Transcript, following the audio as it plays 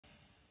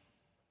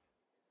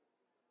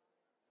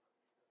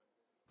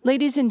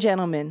Ladies and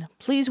gentlemen,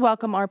 please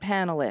welcome our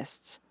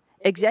panelists.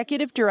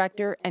 Executive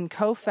Director and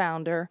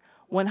Co-Founder,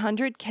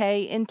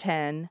 100K in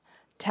 10,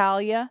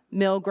 Talia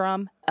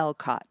Milgram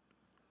Elcott.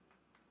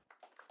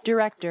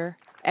 Director,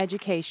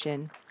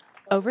 Education,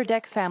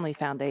 Overdeck Family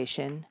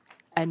Foundation,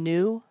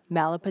 Anu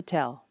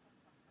Malapatel.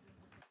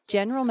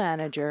 General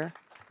Manager,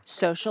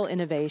 Social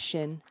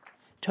Innovation,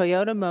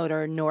 Toyota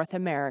Motor North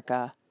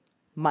America,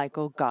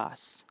 Michael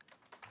Goss.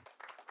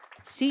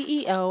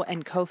 CEO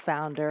and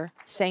co-founder,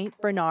 St.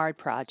 Bernard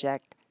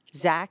Project,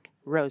 Zach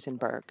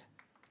Rosenberg.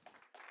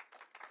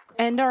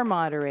 And our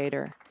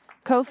moderator,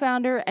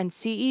 co-founder and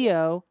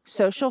CEO,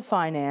 Social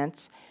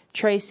Finance,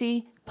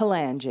 Tracy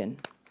Palangin.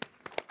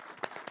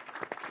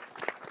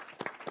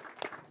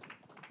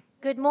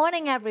 Good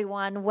morning,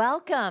 everyone.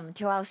 Welcome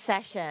to our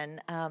session.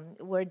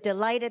 We're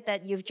delighted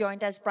that you've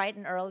joined us bright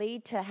and early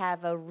to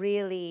have a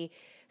really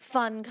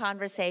fun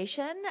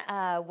conversation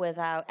with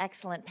our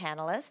excellent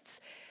panelists.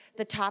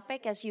 The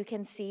topic, as you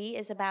can see,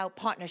 is about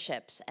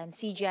partnerships, and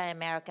CGI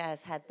America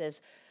has had this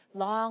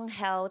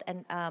long-held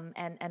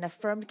and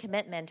affirmed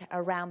commitment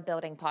around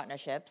building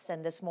partnerships.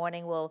 And this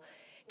morning we'll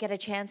get a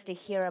chance to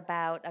hear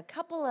about a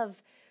couple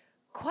of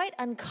quite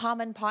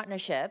uncommon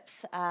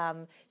partnerships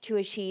to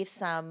achieve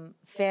some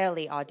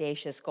fairly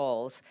audacious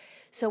goals.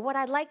 So what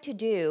I'd like to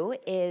do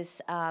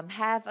is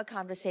have a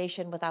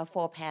conversation with our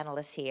four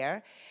panelists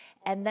here.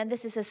 And then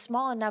this is a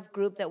small enough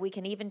group that we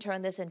can even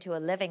turn this into a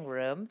living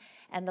room.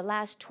 And the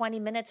last 20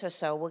 minutes or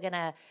so, we're going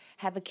to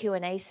have a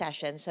Q&A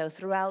session. So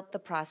throughout the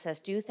process,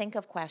 do think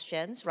of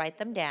questions, write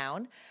them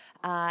down,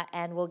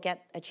 and we'll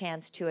get a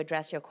chance to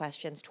address your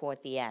questions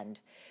toward the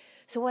end.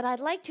 So what I'd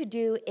like to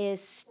do is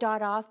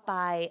start off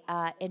by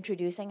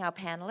introducing our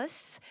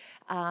panelists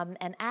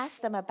and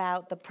ask them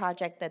about the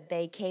project that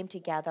they came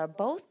together.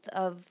 Both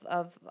of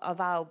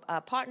our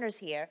partners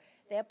here,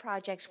 their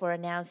projects were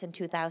announced in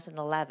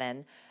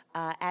 2011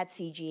 at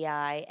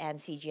CGI and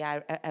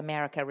CGI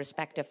America,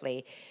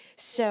 respectively.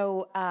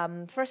 So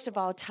first of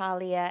all,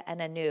 Talia and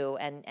Anu,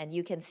 and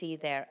you can see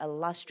their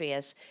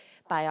illustrious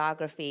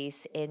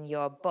biographies in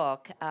your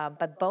book,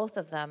 but both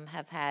of them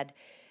have had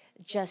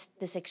just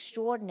this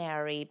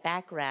extraordinary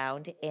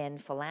background in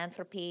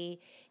philanthropy,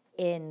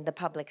 in the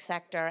public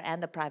sector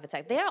and the private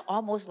sector. They're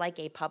almost like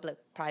a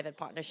public-private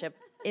partnership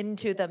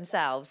into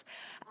themselves.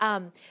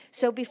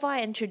 So before I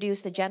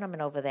introduce the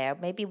gentleman over there,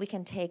 maybe we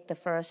can take the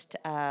first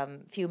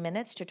few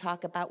minutes to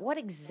talk about what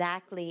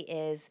exactly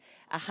is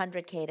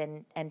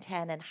 100K and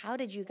 10, and how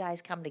did you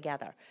guys come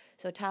together?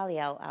 So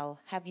Talia, I'll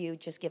have you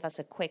just give us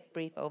a quick,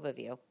 brief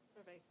overview.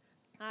 Perfect.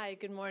 Hi,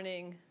 good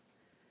morning.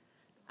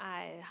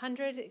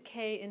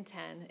 100K in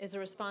 10 is a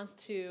response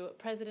to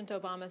President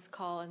Obama's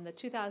call in the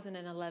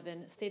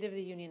 2011 State of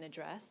the Union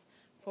address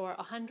for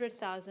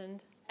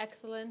 100,000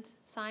 excellent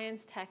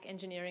science, tech,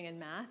 engineering, and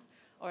math,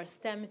 or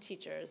STEM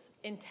teachers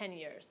in 10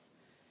 years.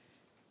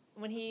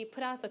 When he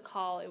put out the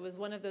call, it was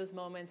one of those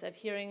moments of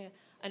hearing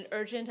an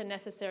urgent and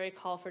necessary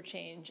call for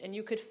change, and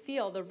you could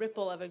feel the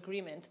ripple of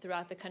agreement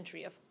throughout the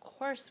country. Of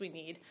course we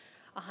need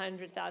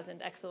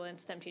 100,000 excellent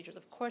STEM teachers.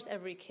 Of course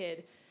every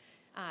kid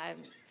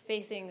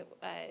facing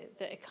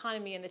the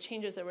economy and the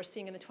changes that we're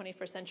seeing in the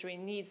 21st century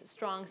needs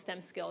strong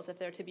STEM skills if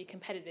they're to be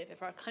competitive,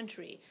 if our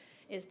country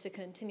is to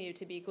continue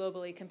to be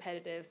globally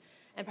competitive,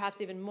 and perhaps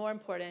even more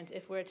important,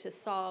 if we're to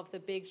solve the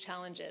big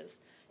challenges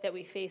that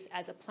we face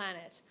as a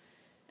planet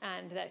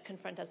and that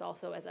confront us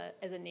also as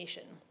a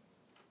nation.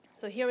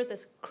 So here was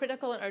this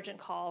critical and urgent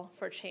call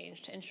for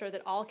change to ensure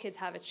that all kids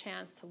have a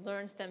chance to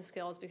learn STEM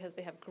skills because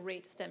they have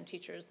great STEM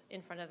teachers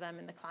in front of them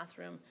in the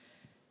classroom.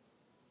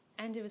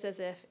 And it was as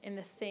if, in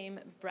the same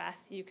breath,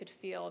 you could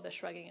feel the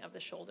shrugging of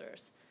the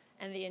shoulders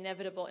and the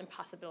inevitable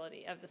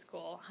impossibility of this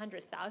goal.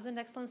 100,000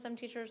 excellent STEM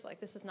teachers? Like,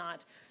 this is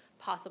not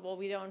possible.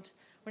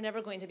 We're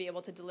never going to be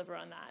able to deliver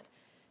on that.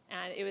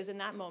 And it was in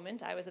that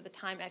moment, I was at the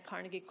time at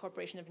Carnegie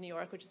Corporation of New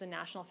York, which is a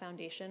national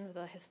foundation with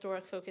a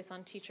historic focus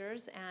on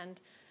teachers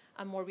and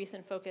a more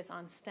recent focus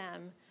on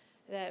STEM,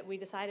 that we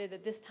decided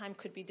that this time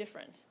could be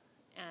different.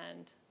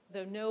 And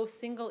though no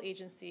single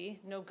agency,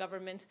 no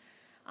government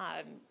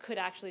could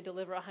actually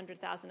deliver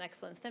 100,000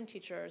 excellent STEM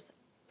teachers,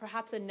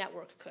 perhaps a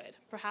network could.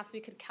 Perhaps we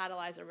could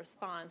catalyze a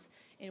response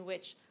in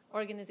which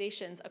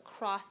organizations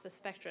across the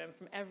spectrum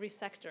from every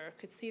sector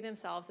could see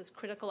themselves as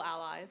critical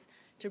allies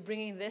to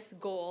bringing this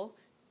goal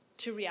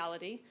to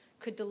reality,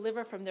 could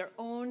deliver from their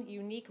own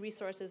unique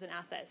resources and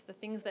assets, the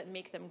things that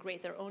make them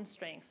great, their own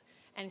strengths,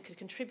 and could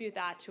contribute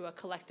that to a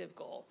collective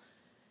goal.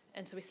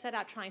 And so we set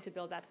out trying to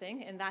build that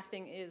thing, and that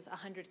thing is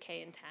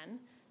 100K in 10.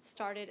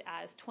 Started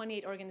as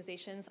 28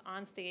 organizations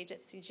on stage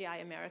at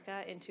CGI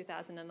America in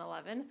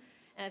 2011.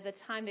 And at the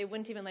time, they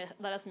wouldn't even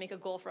let us make a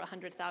goal for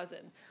 100,000.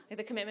 Like,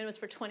 the commitment was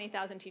for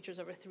 20,000 teachers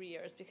over 3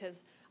 years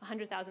because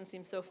 100,000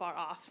 seems so far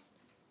off.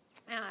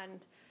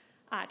 And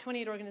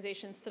 28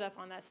 organizations stood up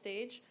on that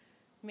stage,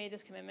 made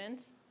this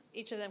commitment,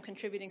 each of them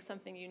contributing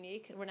something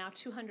unique. We're now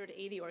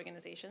 280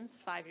 organizations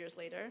 5 years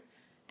later,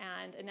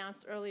 and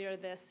announced earlier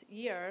this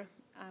year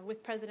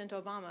with President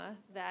Obama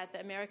that the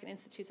American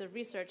Institutes of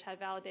Research had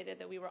validated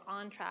that we were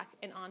on track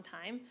and on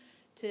time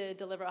to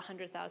deliver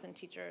 100,000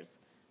 teachers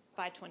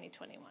by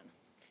 2021.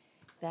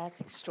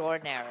 That's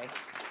extraordinary.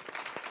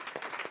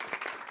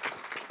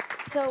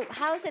 So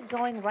how's it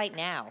going right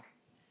now?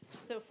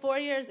 So 4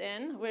 years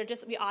in,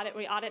 we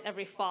audit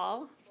every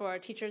fall for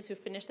teachers who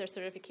finish their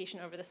certification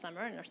over the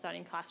summer and are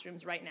starting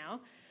classrooms right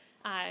now.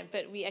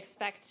 But we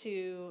expect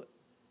to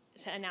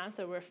announce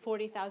that we're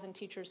 40,000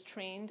 teachers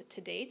trained to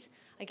date,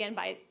 again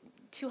by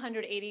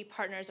 280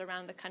 partners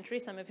around the country,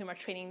 some of whom are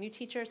training new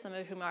teachers, some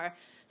of whom are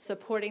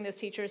supporting those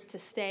teachers to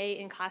stay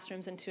in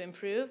classrooms and to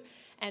improve,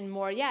 and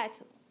more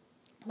yet,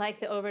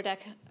 like the Overdeck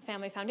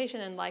Family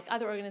Foundation and like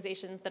other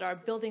organizations that are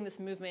building this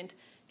movement,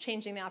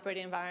 changing the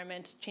operating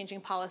environment,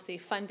 changing policy,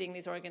 funding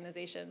these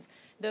organizations.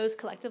 Those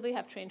collectively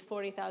have trained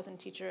 40,000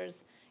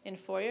 teachers in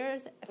 4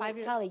 years.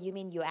 Talia, you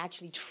mean you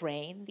actually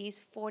train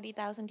these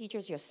 40,000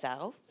 teachers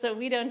yourself? So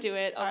we don't do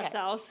it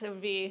ourselves. It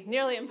would be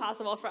nearly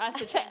impossible for us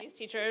to train these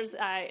teachers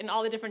in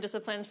all the different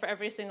disciplines for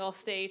every single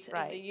state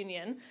in the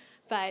union.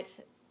 But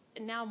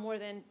now more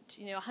than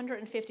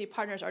 150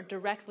 partners are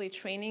directly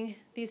training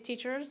these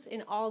teachers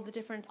in all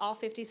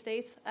 50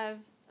 states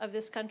of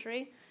this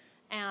country,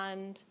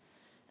 and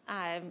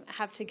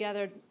have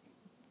together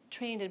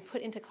trained and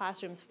put into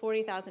classrooms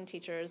 40,000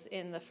 teachers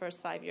in the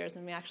first 5 years,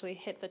 and we actually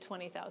hit the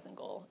 20,000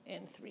 goal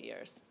in 3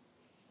 years.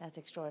 That's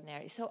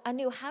extraordinary. So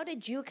Anu, how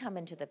did you come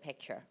into the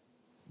picture?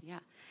 Yeah.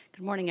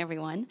 Good morning,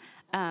 everyone.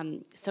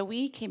 So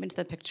we came into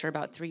the picture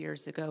about 3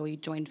 years ago. We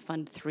joined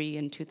Fund 3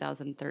 in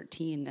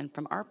 2013, and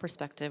from our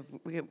perspective,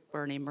 we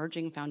were an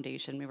emerging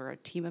foundation. We were a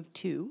team of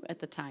 2 at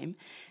the time.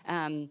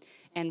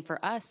 And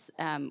for us,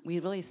 we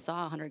really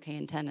saw 100K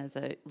in 10 as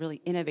a really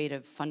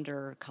innovative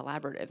funder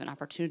collaborative, an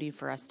opportunity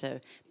for us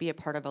to be a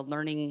part of a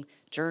learning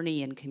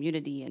journey and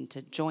community and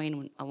to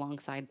join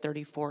alongside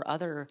 34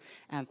 other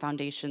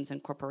foundations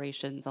and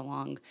corporations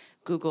along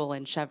Google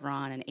and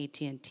Chevron and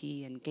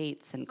AT&T and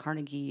Gates and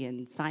Carnegie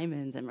and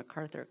Simons and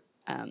MacArthur.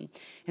 And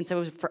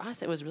so for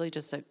us, it was really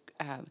just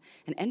an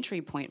entry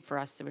point for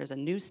us. There was a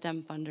new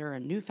STEM funder, a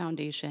new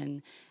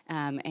foundation,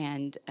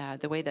 and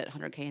the way that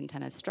 100K in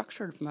 10 is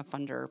structured from a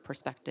funder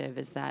perspective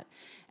is that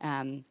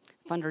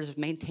funders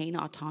maintain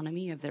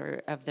autonomy of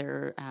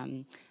their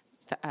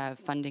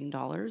funding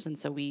dollars, and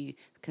so we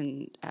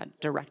can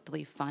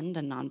directly fund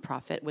a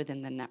nonprofit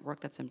within the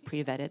network that's been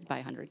pre-vetted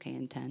by 100K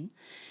in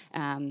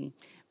 10.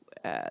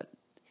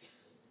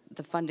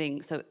 The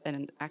funding,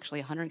 and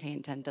actually 100K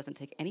in 10 doesn't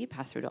take any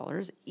pass-through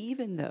dollars,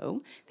 even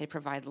though they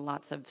provide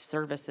lots of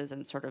services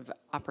and sort of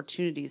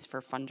opportunities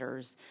for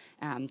funders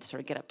to sort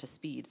of get up to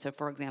speed. So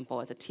for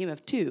example, as a team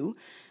of 2,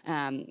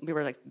 we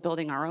were like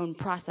building our own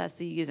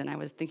processes, and I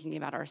was thinking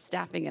about our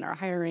staffing and our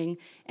hiring,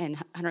 and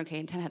 100K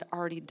in 10 had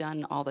already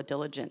done all the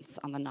diligence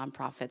on the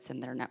nonprofits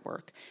in their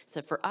network.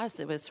 So for us,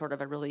 it was sort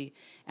of a really,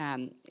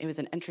 it was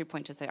an entry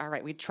point to say, all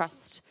right, we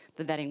trust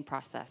the vetting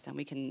process, and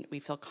we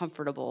feel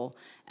comfortable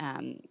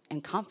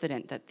and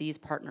confident that these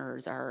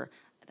partners are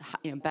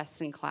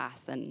best in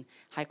class and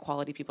high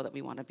quality people that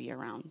we want to be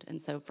around.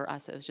 And so for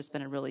us, it was just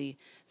been a really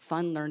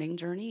fun learning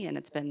journey, and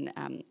it's been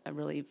a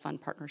really fun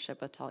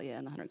partnership with Talia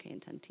and the 100K in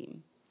 10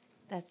 team.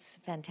 That's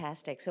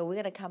fantastic. So we're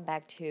going to come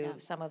back to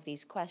some of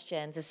these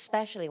questions,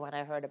 especially when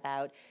I heard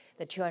about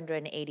the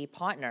 280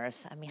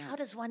 partners. I mean, how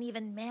does one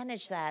even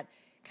manage that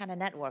kind of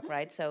network,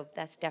 right? So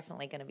that's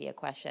definitely going to be a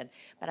question.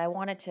 But I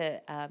wanted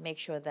to make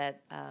sure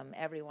that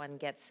everyone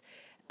gets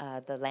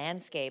the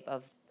landscape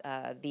of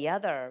the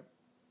other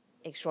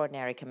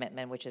extraordinary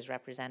commitment, which is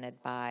represented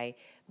by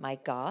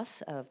Mike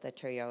Goss of the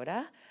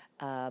Toyota.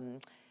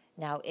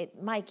 Now,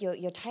 Mike,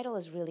 your title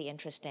is really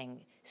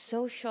interesting.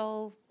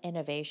 Social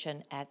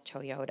innovation at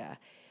Toyota.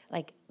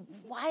 Like,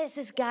 why is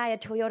this guy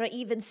at Toyota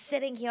even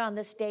sitting here on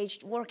this stage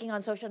working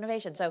on social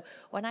innovation? So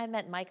when I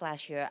met Mike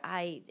last year,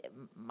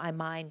 my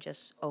mind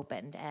just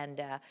opened.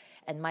 And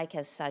Mike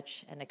has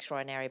such an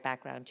extraordinary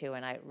background, too.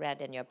 And I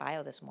read in your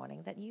bio this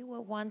morning that you were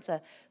once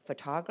a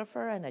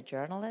photographer and a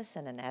journalist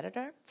and an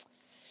editor.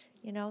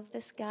 You know,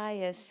 this guy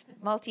is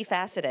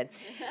multifaceted.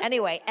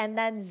 Anyway, and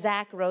then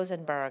Zach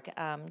Rosenberg,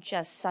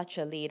 just such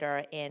a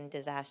leader in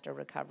disaster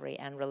recovery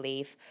and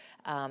relief,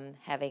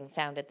 having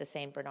founded the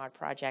St. Bernard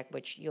Project,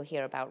 which you'll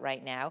hear about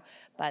right now.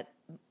 But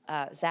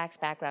Zach's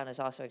background is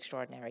also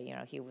extraordinary. You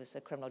know, he was a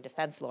criminal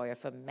defense lawyer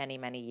for many,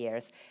 many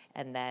years.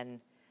 And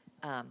then,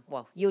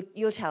 well,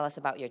 you'll tell us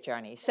about your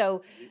journey.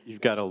 So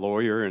you've got a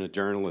lawyer and a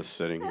journalist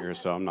sitting here,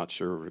 so I'm not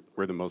sure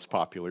we're the most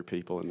popular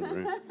people in the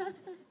room.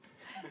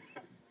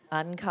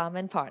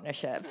 Uncommon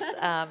partnerships.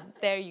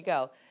 There you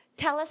go.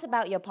 Tell us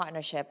about your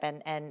partnership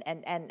and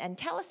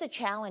tell us the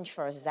challenge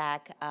for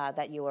Zach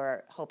that you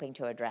were hoping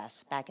to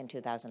address back in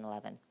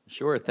 2011.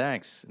 Sure,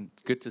 thanks.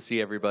 Good to see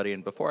everybody.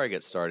 And before I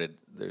get started,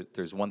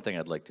 there's one thing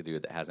I'd like to do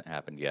that hasn't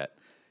happened yet.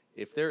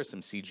 If there are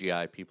some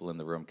CGI people in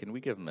the room, can we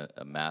give them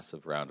a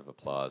massive round of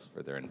applause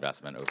for their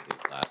investment over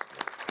these last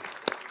years?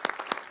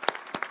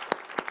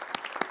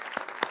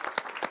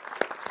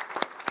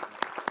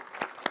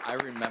 I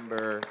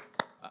remember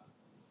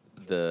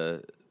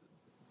the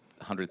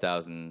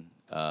 100,000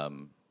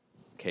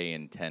 K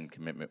in 10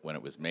 commitment when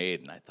it was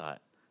made, and I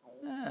thought,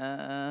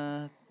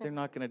 they're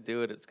they're not going to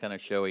do it. It's kind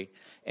of showy.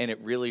 And it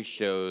really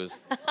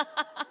shows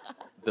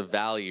the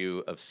value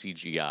of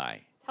CGI.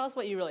 Tell us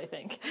what you really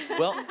think.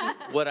 Well,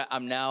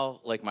 I'm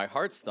now, like, my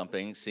heart's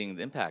thumping seeing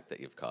the impact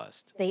that you've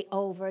caused. They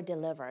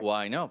over-delivered. Well,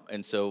 I know.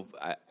 And so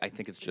I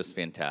think it's just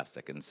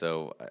fantastic. And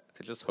so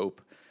I just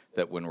hope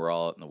that when we're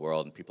all out in the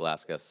world and people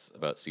ask us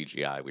about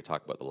CGI, we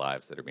talk about the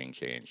lives that are being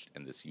changed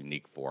in this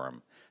unique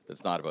forum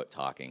that's not about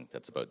talking,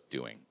 that's about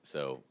doing.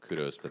 So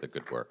kudos for the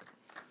good work.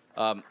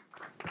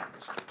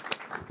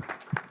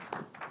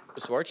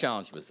 So our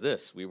challenge was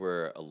this. We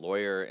were a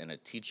lawyer and a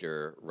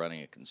teacher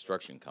running a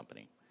construction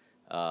company.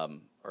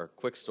 Our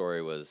quick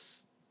story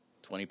was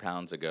 20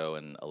 pounds ago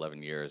in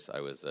 11 years,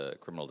 I was a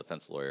criminal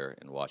defense lawyer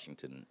in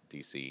Washington,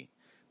 D.C.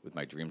 With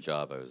my dream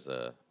job,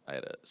 I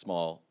had a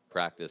small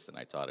practice, and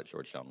I taught at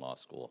Georgetown Law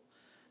School.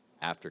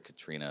 After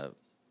Katrina,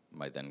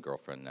 my then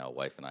girlfriend, now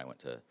wife, and I went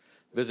to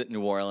visit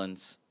New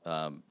Orleans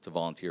to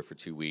volunteer for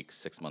 2 weeks,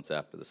 6 months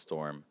after the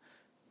storm,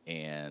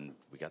 and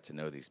we got to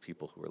know these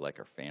people who were like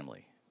our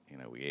family. You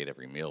know, we ate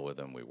every meal with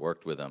them, we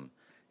worked with them,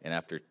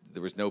 and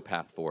there was no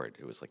path forward.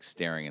 It was like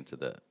staring into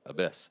the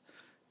abyss.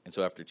 And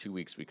so after 2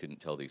 weeks, we couldn't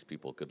tell these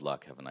people, good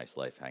luck, have a nice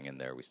life, hang in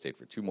there. We stayed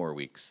for 2 more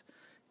weeks,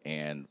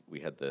 and we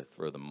had the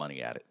throw the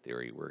money at it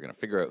theory. We were going to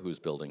figure out who's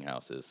building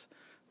houses,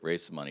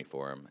 raise some money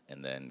for them,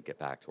 and then get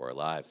back to our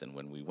lives. And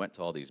when we went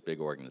to all these big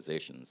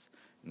organizations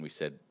and we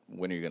said,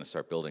 when are you going to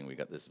start building, we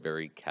got this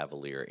very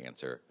cavalier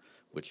answer,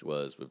 which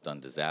was, we've done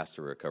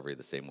disaster recovery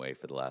the same way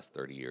for the last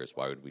 30 years.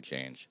 Why would we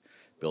change?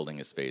 Building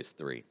is phase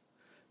 3.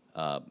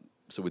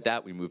 So with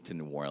that, we moved to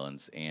New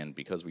Orleans, and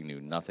because we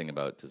knew nothing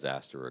about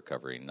disaster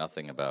recovery,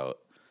 nothing about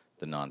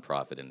the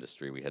nonprofit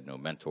industry, we had no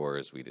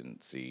mentors, we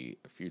didn't see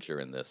a future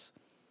in this,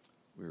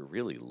 we were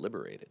really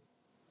liberated.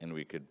 And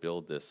we could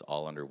build this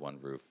all under one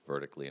roof,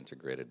 vertically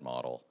integrated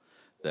model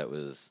that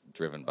was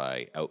driven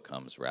by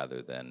outcomes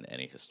rather than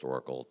any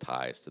historical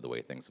ties to the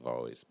way things have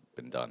always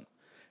been done.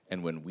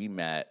 And when we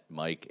met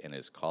Mike and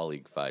his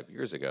colleague 5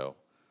 years ago,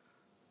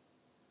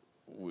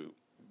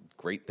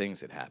 great things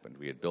had happened.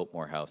 We had built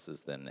more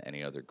houses than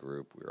any other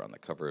group. We were on the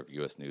cover of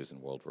U.S. News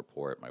and World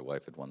Report. My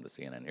wife had won the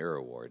CNN Hero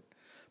Award.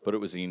 But it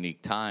was a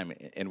unique time,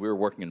 and we were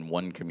working in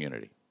one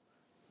community,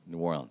 New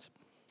Orleans.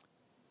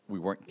 We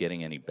weren't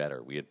getting any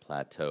better. We had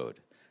plateaued.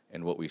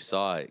 And what we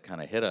saw, it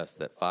kind of hit us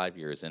that 5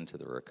 years into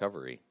the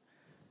recovery,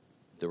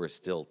 there were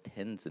still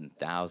tens and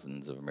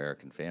thousands of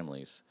American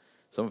families,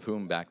 some of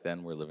whom back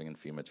then were living in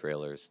FEMA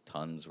trailers,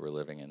 tons were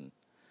living in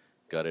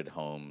gutted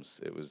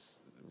homes. It was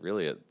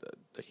really a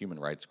human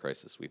rights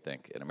crisis, we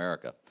think, in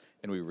America.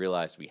 And we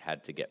realized we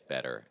had to get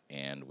better,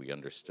 and we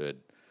understood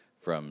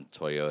from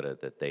Toyota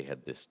that they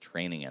had this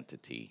training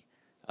entity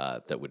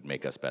that would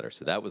make us better.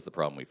 So that was the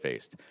problem we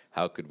faced.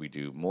 How could we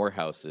do more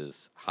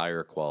houses,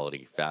 higher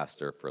quality,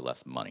 faster, for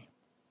less money?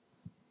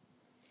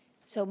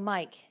 So,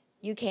 Mike,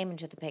 you came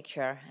into the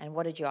picture, and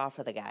what did you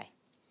offer the guy?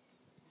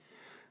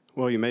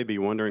 Well, you may be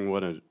wondering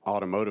what an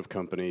automotive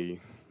company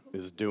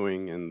is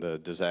doing in the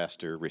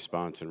disaster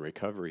response and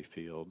recovery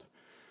field.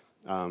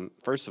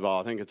 First of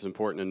all, I think it's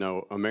important to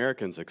know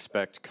Americans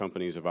expect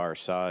companies of our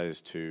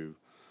size to,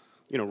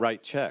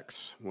 write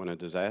checks when a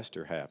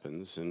disaster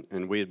happens,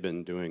 and we had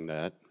been doing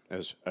that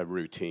as a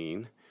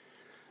routine.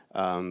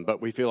 But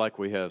we feel like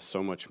we have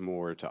so much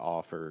more to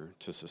offer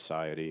to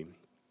society.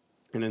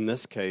 And in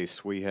this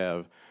case, we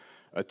have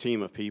a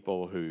team of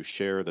people who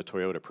share the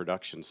Toyota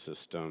production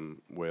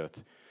system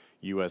with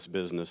U.S.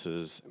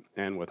 businesses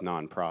and with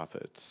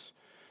nonprofits.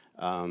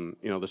 The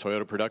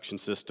Toyota production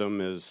system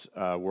is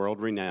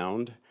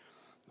world-renowned.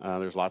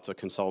 There's lots of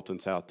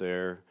consultants out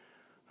there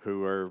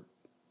who are,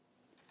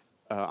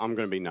 I'm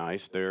going to be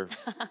nice, they're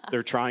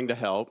trying to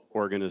help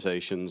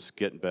organizations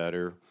get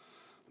better,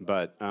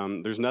 but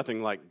there's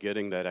nothing like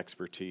getting that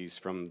expertise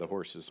from the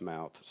horse's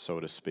mouth, so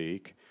to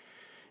speak.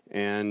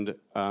 And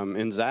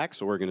in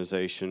Zach's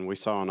organization, we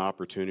saw an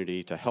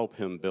opportunity to help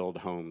him build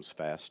homes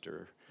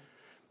faster.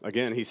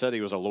 Again, he said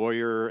he was a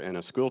lawyer and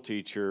a school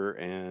teacher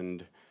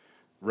and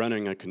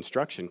running a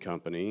construction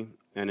company,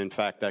 and in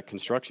fact, that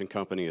construction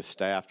company is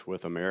staffed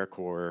with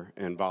AmeriCorps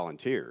and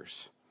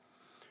volunteers.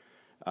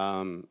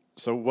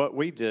 So what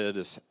we did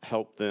is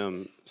help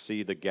them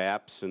see the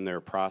gaps in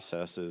their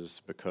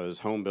processes because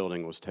home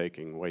building was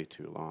taking way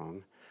too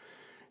long.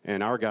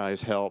 And our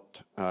guys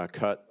helped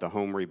cut the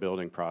home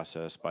rebuilding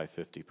process by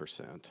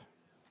 50%.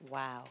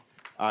 Wow.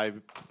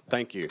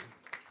 Thank you.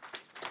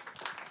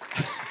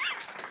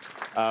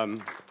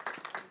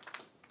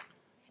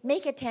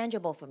 Make it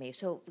tangible for me.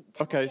 So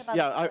tell okay, me about,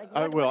 yeah,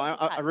 I will. I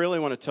cut? really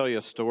want to tell you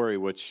a story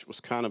which was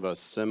kind of a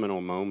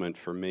seminal moment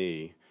for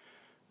me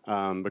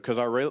because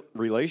our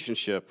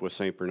relationship with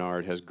St.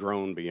 Bernard has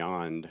grown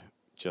beyond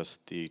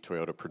just the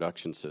Toyota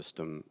production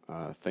system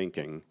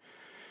thinking.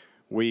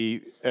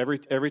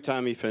 Every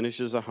time he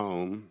finishes a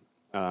home,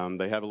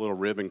 they have a little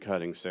ribbon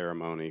cutting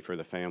ceremony for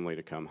the family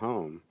to come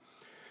home.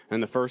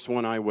 And the first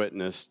one I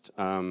witnessed,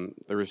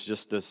 there was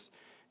just this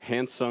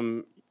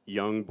handsome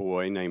young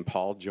boy named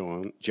Paul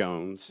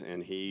Jones,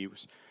 and he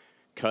was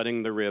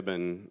cutting the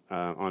ribbon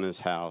on his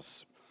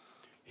house.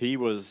 he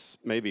was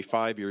maybe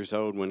 5 years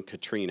old when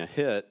Katrina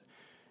hit,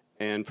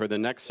 and for the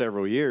next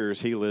several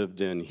years, he lived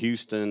in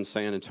Houston,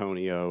 San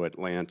Antonio,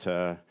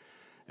 Atlanta,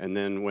 and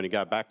then when he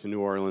got back to New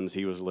Orleans,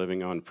 he was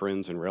living on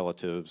friends' and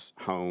relatives'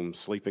 homes,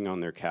 sleeping on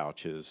their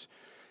couches.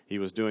 He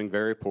was doing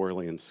very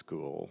poorly in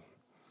school.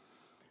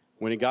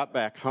 When he got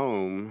back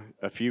home,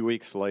 a few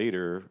weeks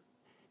later,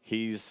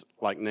 he's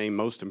like named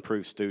most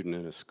improved student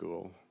in his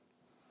school.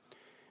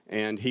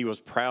 And he was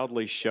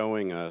proudly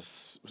showing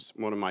us,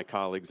 one of my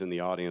colleagues in the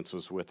audience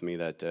was with me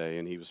that day,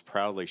 and he was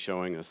proudly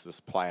showing us this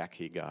plaque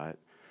he got.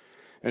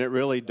 And it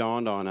really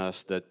dawned on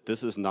us that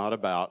this is not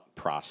about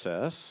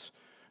process,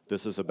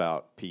 this is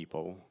about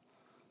people.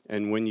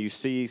 And when you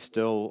see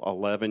still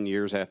 11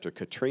 years after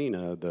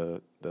Katrina,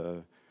 the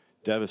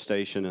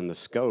devastation and the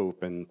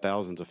scope, and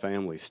thousands of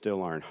families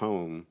still aren't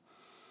home,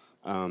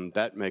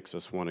 that makes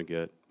us want to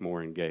get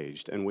more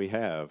engaged. And we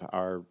have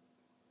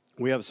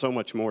so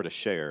much more to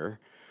share.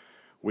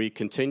 We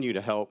continue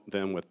to help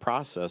them with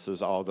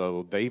processes,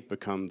 although they've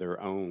become their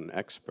own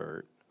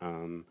expert.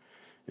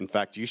 In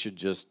fact, you should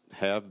just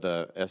have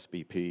the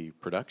SBP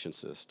production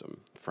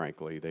system,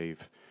 frankly.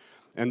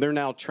 They're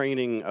now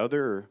training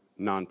other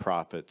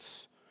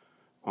nonprofits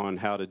on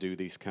how to do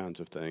these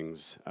kinds of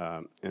things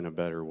in a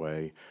better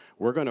way.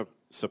 We're going to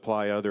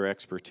supply other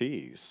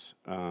expertise.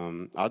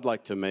 I'd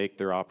like to make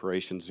their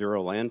operation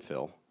zero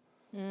landfill.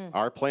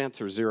 Our plants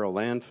are zero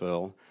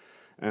landfill,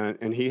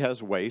 and he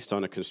has waste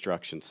on a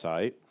construction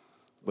site.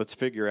 Let's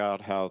figure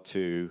out how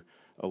to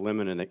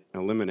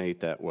eliminate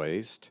that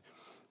waste.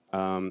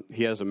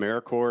 He has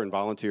AmeriCorps and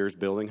volunteers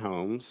building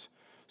homes.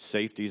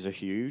 Safety's a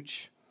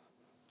huge,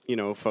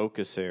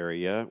 focus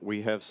area.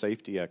 We have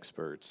safety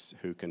experts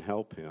who can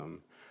help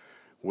him.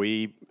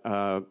 We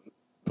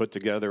put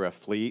together a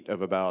fleet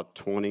of about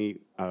 20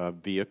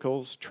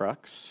 vehicles,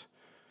 trucks,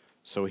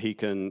 so he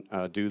can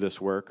do this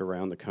work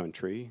around the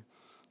country.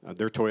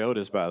 They're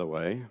Toyotas, by the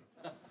way.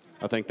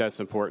 I think that's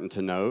important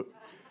to note.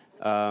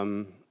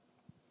 And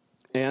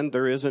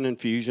there is an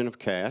infusion of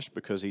cash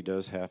because he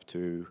does have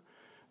to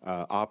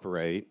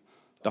operate.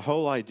 The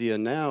whole idea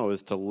now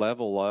is to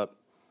level up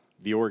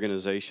the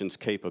organization's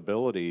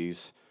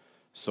capabilities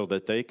so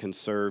that they can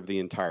serve the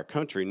entire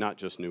country, not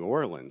just New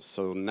Orleans.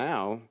 So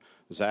now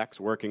Zach's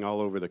working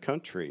all over the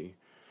country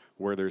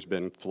where there's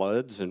been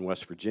floods in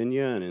West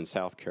Virginia and in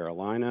South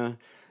Carolina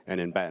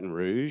and in Baton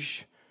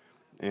Rouge.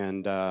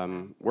 And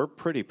we're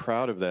pretty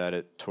proud of that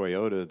at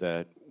Toyota,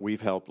 that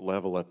we've helped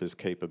level up his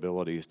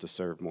capabilities to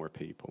serve more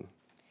people.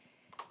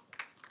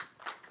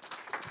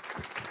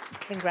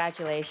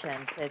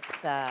 Congratulations.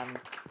 It's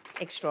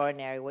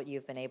extraordinary what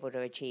you've been able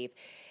to achieve.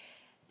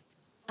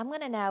 I'm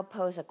going to now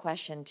pose a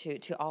question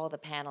to all the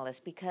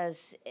panelists,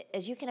 because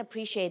as you can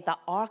appreciate, the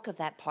arc of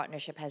that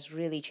partnership has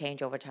really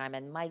changed over time,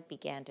 and Mike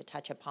began to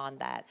touch upon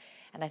that.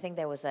 And I think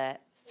there was a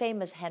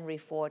famous Henry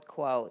Ford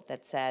quote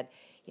that said,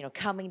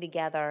 coming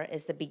together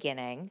is the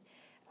beginning,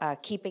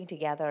 keeping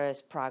together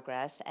is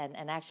progress,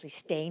 and actually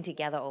staying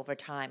together over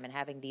time and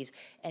having these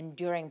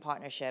enduring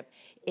partnership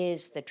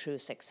is the true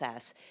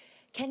success.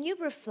 Can you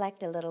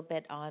reflect a little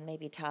bit on,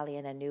 maybe Talia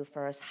and Anu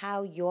first,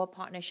 how your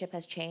partnership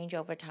has changed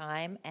over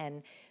time,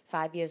 and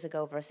 5 years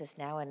ago versus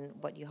now, and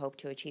what you hope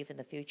to achieve in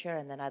the future?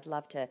 And then I'd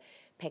love to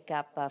pick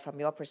up from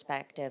your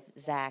perspective,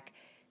 Zach,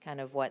 kind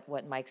of what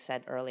Mike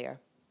said earlier.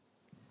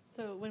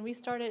 So when we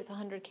started the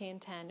 100K in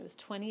 10, it was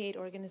 28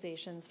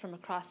 organizations from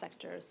across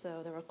sectors.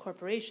 So there were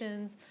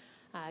corporations,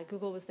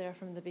 Google was there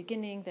from the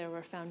beginning, there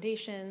were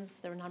foundations,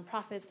 there were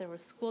nonprofits, there were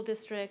school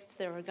districts,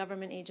 there were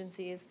government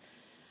agencies.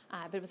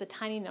 But it was a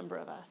tiny number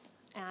of us.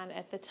 And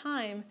at the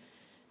time,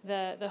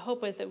 the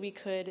hope was that we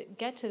could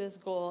get to this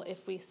goal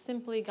if we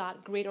simply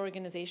got great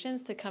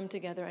organizations to come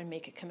together and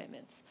make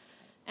commitments.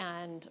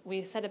 And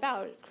we set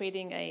about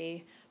creating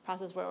a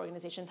process where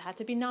organizations had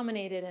to be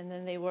nominated, and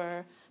then they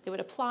would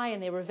apply,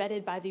 and they were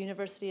vetted by the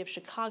University of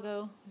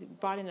Chicago. We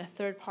brought in a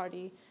third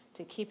party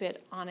to keep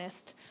it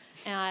honest.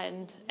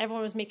 And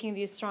everyone was making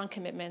these strong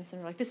commitments,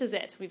 and we're like, this is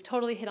it. We've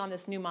totally hit on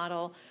this new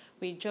model.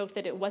 We joked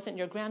that it wasn't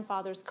your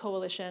grandfather's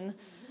coalition.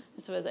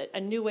 This was a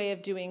new way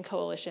of doing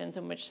coalitions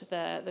in which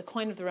the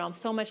coin of the realm,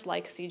 so much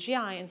like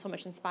CGI and so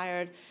much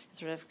inspired,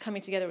 sort of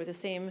coming together with the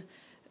same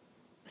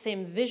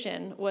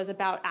vision, was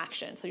about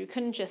action. So you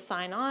couldn't just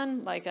sign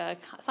on like a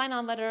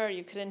sign-on letter.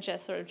 You couldn't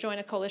just sort of join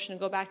a coalition and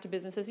go back to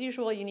business as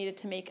usual. You needed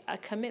to make a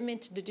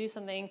commitment to do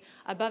something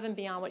above and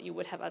beyond what you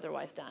would have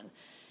otherwise done.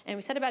 And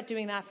we set about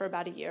doing that for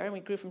about a year, and we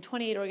grew from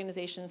 28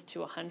 organizations to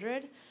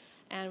 100.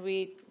 And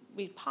we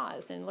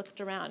paused and looked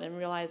around and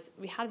realized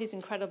we had these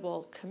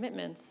incredible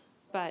commitments,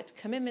 but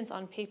commitments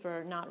on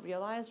paper not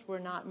realized were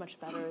not much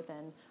better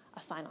than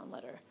a sign-on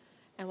letter.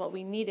 And what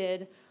we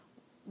needed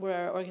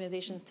were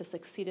organizations to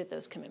succeed at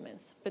those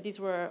commitments. But these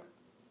were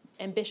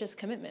ambitious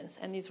commitments,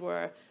 and these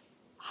were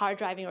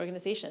hard-driving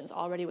organizations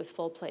already with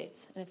full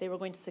plates. And if they were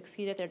going to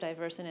succeed at their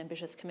diverse and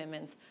ambitious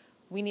commitments,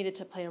 we needed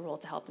to play a role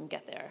to help them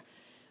get there.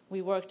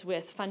 We worked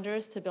with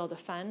funders to build a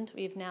fund.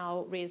 We've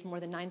now raised more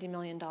than $90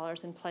 million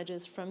in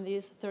pledges from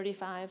these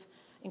 35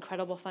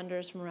 incredible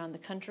funders from around the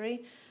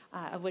country.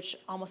 of which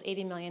almost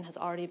 80 million has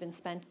already been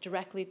spent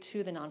directly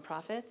to the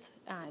nonprofits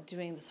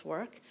doing this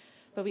work.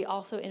 But we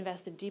also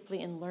invested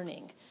deeply in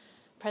learning.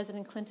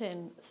 President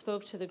Clinton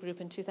spoke to the group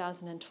in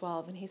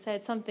 2012, and he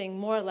said something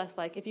more or less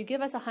like, if you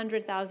give us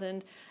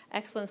 100,000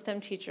 excellent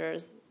STEM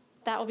teachers,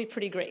 that will be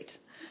pretty great.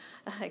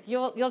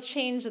 You'll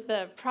change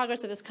the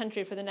progress of this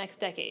country for the next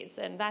decades,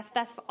 and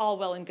that's all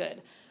well and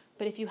good.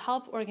 But if you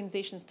help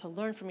organizations to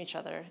learn from each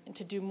other and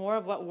to do more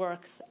of what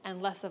works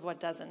and less of what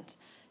doesn't,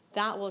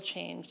 that will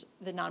change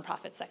the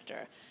nonprofit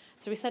sector.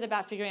 So we set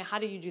about figuring out, how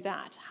do you do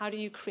that? How do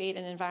you create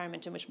an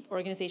environment in which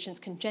organizations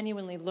can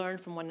genuinely learn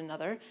from one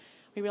another?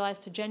 We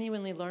realized to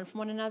genuinely learn from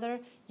one another,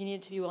 you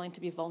needed to be willing to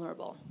be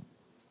vulnerable.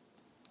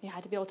 You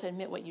had to be able to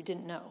admit what you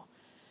didn't know.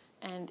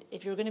 And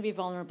if you were going to be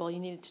vulnerable, you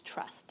needed to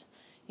trust.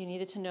 You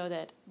needed to know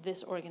that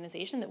this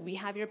organization, that we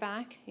have your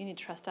back, you need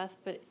to trust us,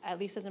 but at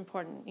least as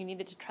important, you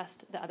needed to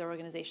trust the other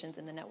organizations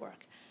in the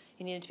network.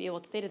 You needed to be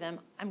able to say to them,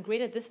 I'm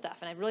great at this stuff,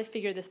 and I've really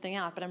figured this thing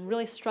out, but I'm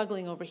really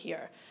struggling over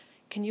here.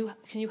 Can you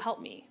help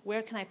me?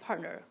 Where can I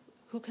partner?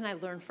 Who can I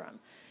learn from?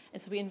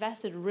 And so we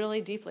invested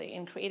really deeply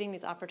in creating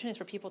these opportunities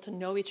for people to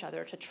know each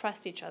other, to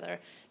trust each other,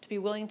 to be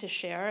willing to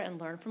share and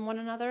learn from one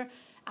another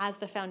as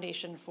the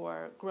foundation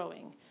for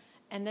growing.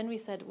 And then we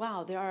said,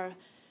 wow, there are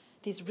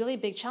these really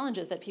big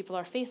challenges that people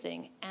are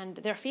facing, and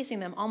they're facing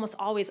them almost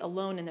always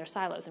alone in their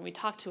silos. And we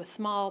talked to a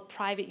small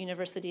private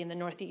university in the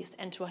Northeast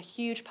and to a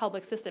huge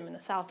public system in the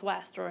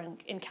Southwest or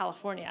in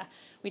California.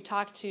 We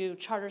talked to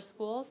charter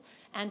schools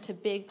and to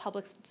big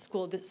public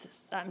school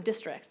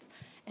districts.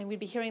 And we'd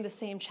be hearing the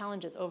same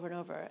challenges over and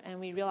over. And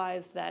we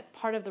realized that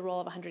part of the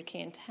role of 100K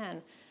in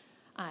 10,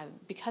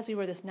 because we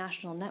were this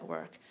national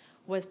network,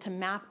 was to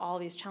map all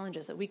these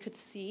challenges that we could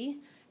see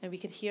and we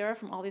could hear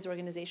from all these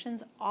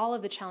organizations all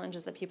of the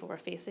challenges that people were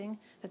facing,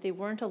 that they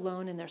weren't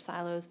alone in their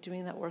silos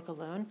doing that work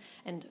alone,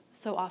 and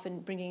so often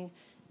bringing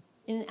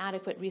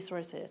inadequate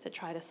resources to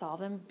try to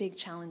solve them, big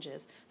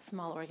challenges,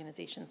 small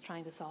organizations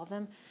trying to solve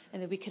them,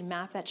 and that we could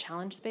map that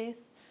challenge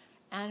space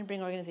and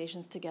bring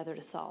organizations together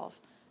to solve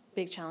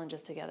big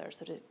challenges together,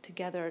 so to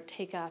together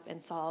take up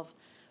and solve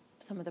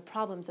some of the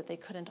problems that they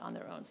couldn't on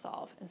their own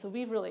solve. And so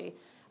we really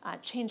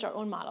changed our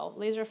own model,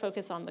 laser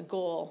focus on the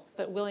goal,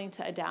 but willing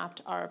to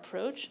adapt our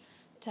approach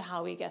to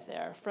how we get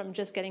there, from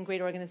just getting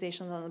great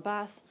organizations on the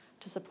bus,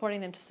 to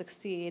supporting them to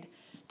succeed,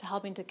 to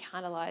helping to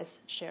catalyze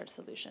shared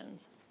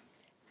solutions.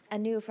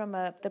 Anu, from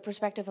the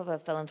perspective of a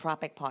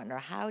philanthropic partner,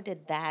 how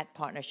did that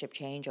partnership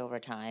change over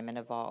time and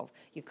evolve?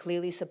 You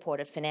clearly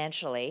supported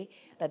financially,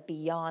 but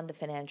beyond the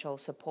financial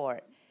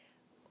support,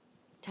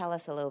 tell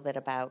us a little bit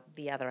about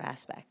the other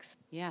aspects.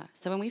 Yeah,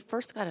 so when we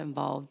first got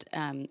involved,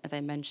 as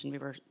I mentioned, we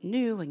were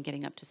new and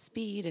getting up to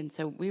speed, and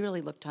so we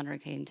really looked to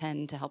 100K and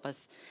 10 to help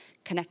us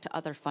connect to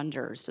other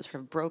funders, to sort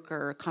of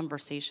broker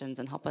conversations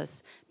and help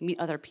us meet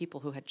other people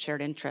who had shared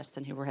interests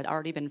and who had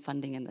already been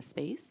funding in the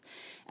space,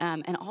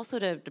 and also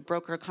to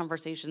broker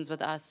conversations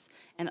with us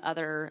and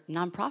other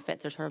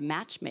nonprofits, or sort of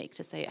matchmake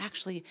to say,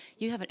 actually,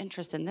 you have an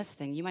interest in this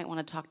thing, you might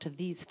want to talk to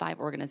these 5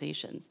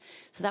 organizations.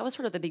 So that was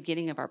sort of the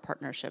beginning of our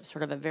partnership,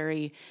 sort of a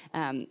very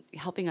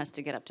helping us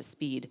to get up to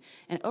speed.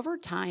 And over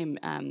time,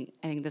 I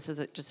think this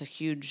is just a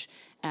huge,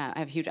 I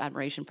have huge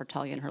admiration for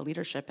Talia and her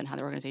leadership and how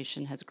the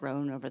organization has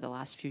grown over the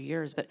last few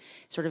years. But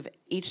sort of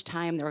each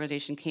time the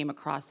organization came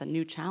across a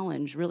new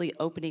challenge, really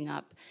opening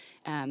up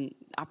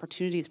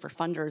opportunities for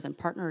funders and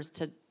partners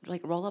to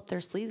like roll up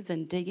their sleeves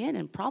and dig in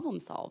and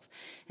problem solve.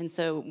 And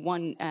so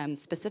one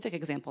specific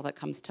example that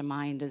comes to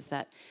mind is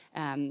that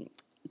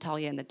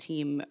Talia and the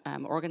team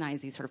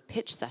organized these sort of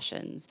pitch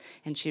sessions,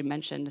 and she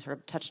mentioned, sort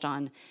of touched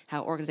on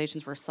how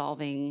organizations were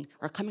solving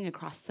or coming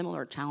across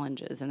similar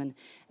challenges. And then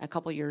a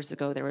couple years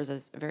ago, there was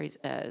a very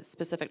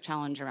specific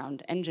challenge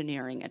around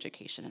engineering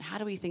education, and how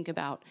do we think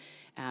about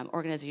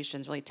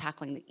organizations really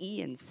tackling the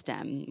E in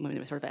STEM, when there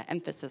was sort of an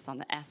emphasis on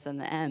the S and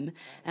the M,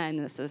 and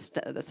the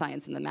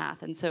science and the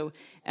math. And so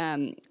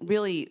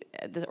really,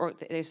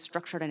 they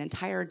structured an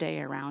entire day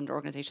around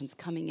organizations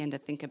coming in to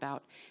think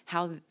about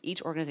how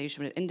each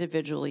organization would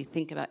individually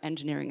think about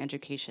engineering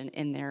education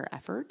in their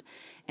effort,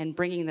 and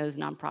bringing those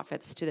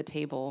nonprofits to the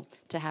table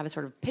to have a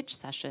sort of pitch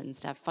sessions,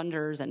 to have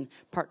funders and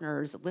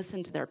partners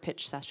listen to their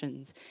pitch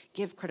sessions,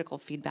 give critical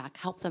feedback,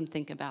 help them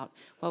think about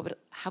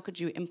how could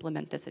you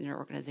implement this in your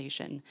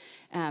organization.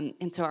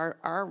 And so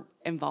our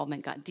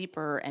involvement got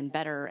deeper and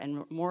better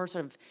and more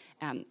sort of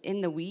in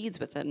the weeds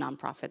with the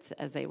nonprofits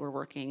as they were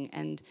working.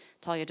 And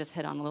Talia just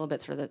hit on a little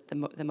bit sort of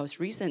the most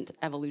recent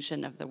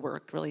evolution of the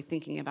work, really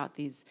thinking about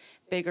these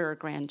bigger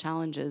grand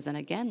challenges. And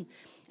again,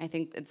 I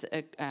think it's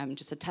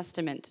just a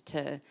testament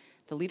to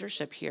the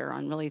leadership here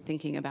on really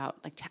thinking about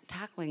like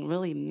tackling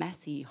really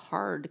messy,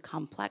 hard,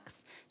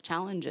 complex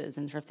challenges,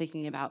 and sort of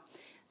thinking about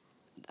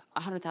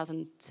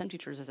 100,000 STEM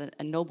teachers as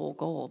a noble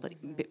goal.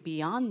 But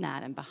beyond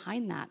that and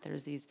behind that,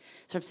 there's these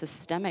sort of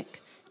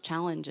systemic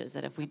challenges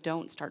that if we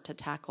don't start to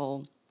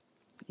tackle,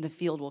 the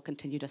field will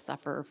continue to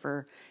suffer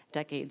for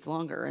decades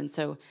longer. And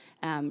so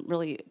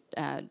really,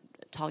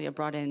 Talia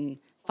brought in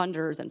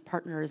funders and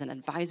partners and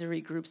advisory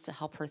groups to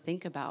help her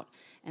think about,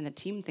 and the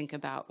team think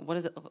about, what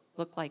does it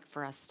look like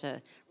for us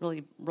to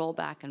really roll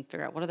back and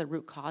figure out what are the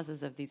root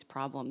causes of these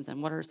problems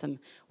and what are some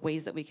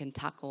ways that we can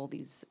tackle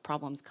these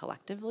problems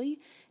collectively.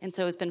 And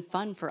so it's been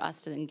fun for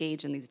us to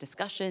engage in these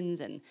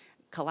discussions and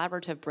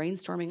collaborative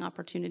brainstorming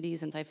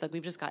opportunities, and so I feel like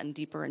we've just gotten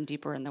deeper and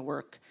deeper in the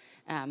work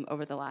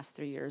over the last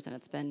 3 years, and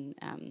it's been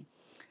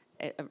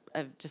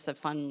just a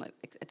fun,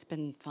 it's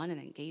been fun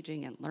and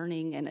engaging and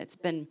learning, and it's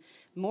been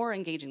more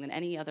engaging than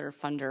any other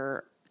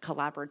funder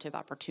collaborative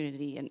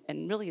opportunity,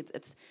 and really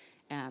it's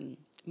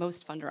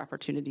most funder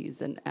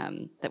opportunities and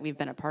that we've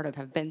been a part of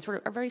have been sort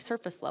of a very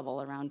surface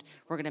level around,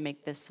 we're going to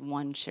make this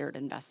one shared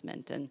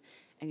investment, and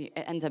it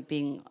ends up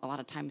being a lot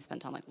of time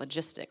spent on like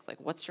logistics, like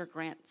what's your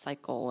grant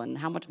cycle and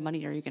how much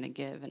money are you going to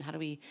give and how do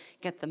we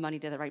get the money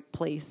to the right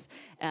place,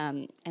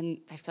 and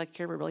I feel like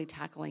here we're really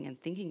tackling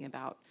and thinking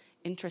about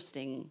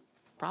interesting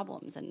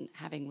problems and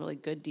having really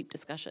good deep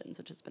discussions,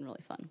 which has been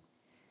really fun.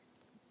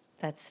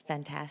 That's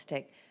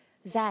fantastic.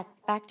 Zach,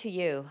 back to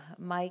you.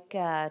 Mike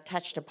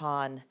touched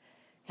upon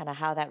kind of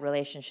how that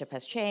relationship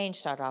has changed,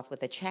 started off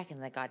with a check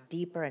and then got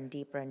deeper and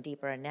deeper and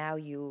deeper, and now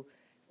you've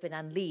been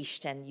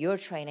unleashed and you're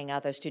training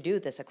others to do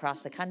this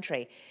across the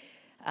country.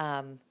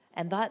 And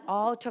that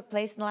all took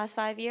place in the last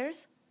 5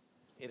 years?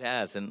 It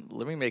has, and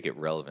let me make it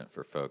relevant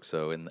for folks.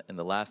 So in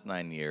the last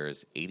 9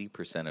 years,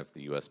 80% of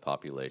the U.S.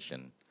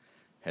 population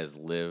has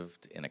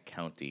lived in a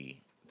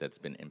county that's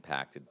been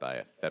impacted by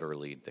a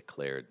federally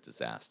declared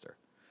disaster.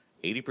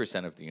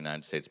 80% of the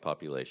United States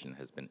population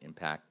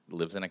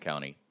lives in a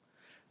county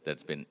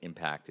that's been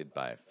impacted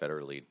by a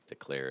federally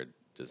declared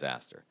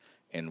disaster.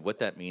 And what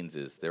that means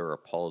is there are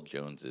Paul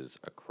Joneses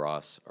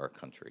across our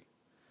country.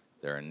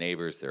 There are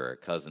neighbors, there are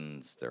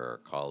cousins, there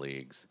are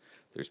colleagues,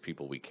 there's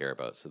people we care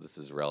about. So this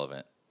is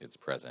relevant, it's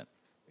present,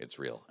 it's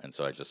real. And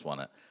so I just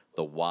want to,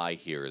 the why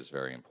here is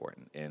very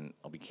important. And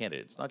I'll be candid,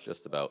 it's not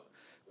just about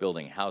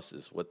building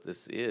houses. What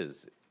this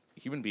is,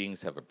 human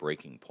beings have a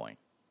breaking point.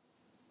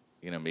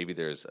 You know, maybe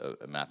there's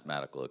a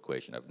mathematical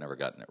equation, I've never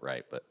gotten it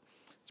right, but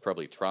it's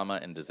probably trauma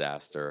and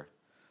disaster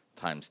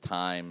times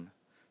time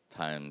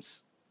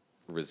times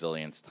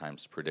resilience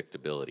times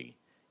predictability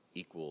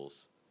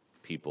equals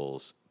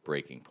people's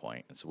breaking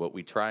point. And so what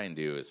we try and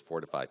do is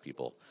fortify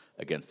people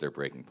against their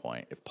breaking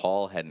point. If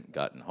Paul hadn't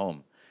gotten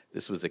home,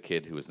 this was a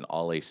kid who was an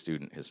all-A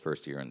student his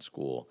first year in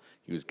school.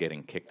 He was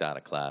getting kicked out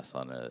of class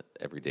on an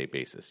everyday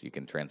basis. You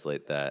can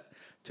translate that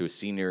to a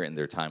senior in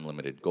their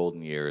time-limited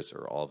golden years,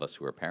 or all of us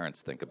who are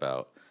parents think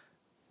about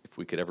if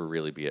we could ever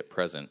really be at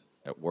present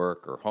at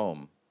work or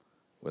home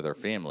with our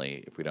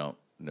family if we don't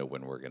know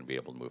when we're going to be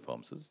able to move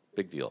home. So it's a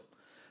big deal.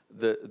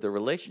 The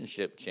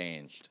relationship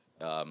changed.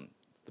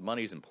 The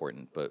money's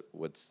important, but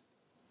what's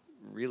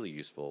really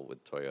useful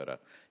with Toyota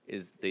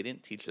is they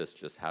didn't teach us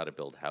just how to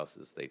build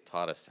houses. They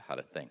taught us how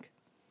to think.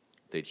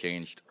 They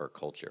changed our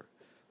culture.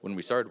 When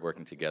we started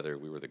working together,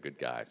 we were the good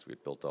guys. We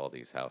had built all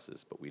these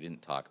houses, but we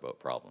didn't talk about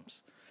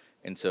problems.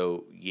 And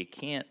so you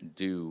can't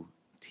do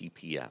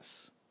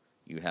TPS.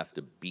 You have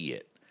to be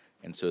it.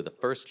 And so the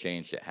first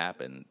change that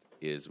happened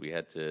is we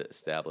had to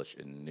establish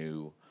a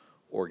new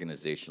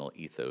organizational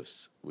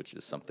ethos, which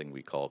is something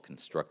we call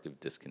constructive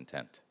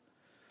discontent.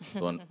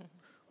 So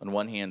on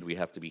one hand, we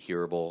have to be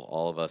hearable.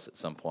 All of us at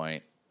some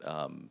point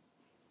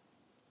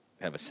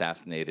have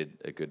assassinated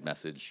a good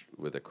message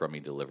with a crummy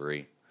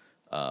delivery,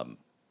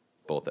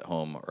 both at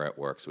home or at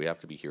work. So we have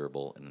to be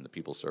hearable. And in the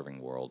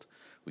people-serving world,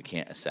 we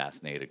can't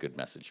assassinate a good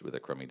message with a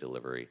crummy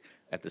delivery.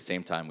 At the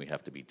same time, we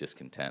have to be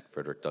discontent.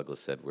 Frederick Douglass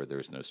said, where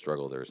there's no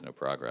struggle, there is no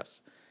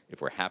progress. If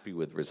we're happy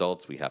with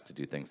results, we have to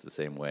do things the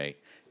same way.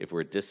 If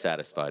we're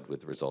dissatisfied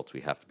with results,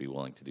 we have to be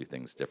willing to do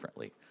things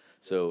differently.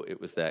 So it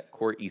was that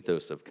core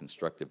ethos of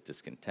constructive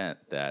discontent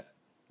that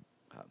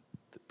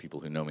the people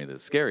who know me, this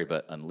is scary,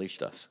 but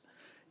unleashed us.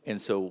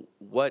 And so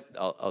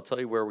I'll tell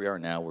you where we are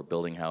now. We're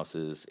building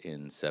houses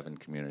in 7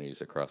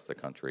 communities across the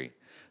country,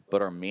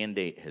 but our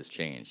mandate has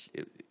changed.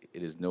 It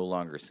is no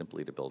longer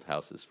simply to build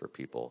houses for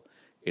people.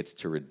 It's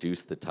to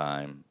reduce the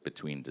time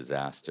between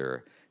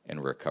disaster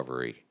and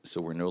recovery.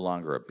 So we're no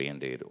longer a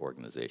Band-Aid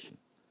organization.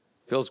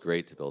 It feels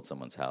great to build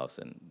someone's house,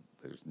 and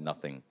there's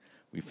nothing.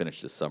 We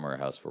finished this summer a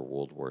house for a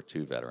World War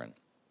II veteran.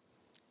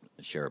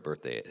 Share a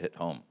birthday, it hit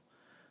home.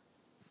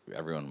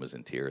 Everyone was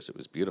in tears. It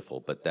was beautiful.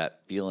 But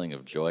that feeling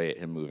of joy at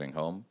him moving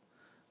home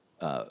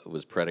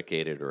was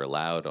predicated or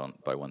allowed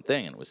by one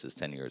thing, and it was his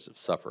 10 years of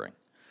suffering.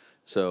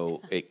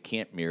 So it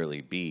can't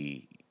merely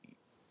be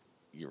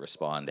you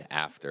respond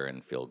after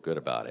and feel good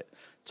about it.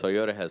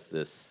 Toyota has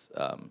this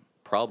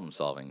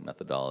problem-solving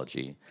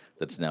methodology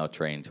that's now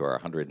trained to our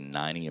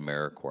 190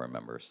 AmeriCorps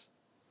members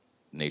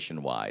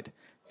nationwide,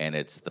 and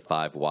it's the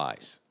 5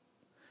 whys.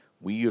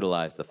 We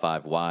utilize the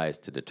 5 whys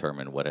to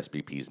determine what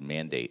SBP's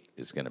mandate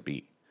is going to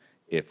be.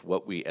 If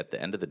at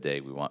the end of the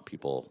day, we want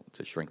people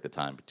to shrink the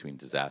time between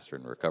disaster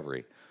and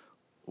recovery,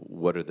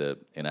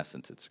 in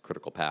essence, it's a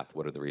critical path.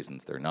 What are the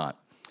reasons they're not?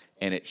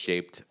 And it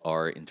shaped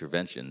our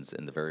interventions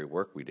in the very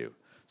work we do.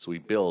 So we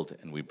build,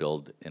 and we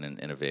build in an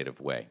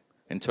innovative way.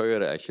 And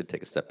Toyota, I should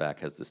take a step back,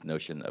 has this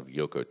notion of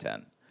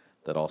Yokoten.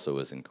 that also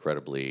is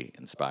incredibly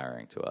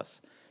inspiring to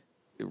us.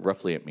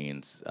 Roughly, it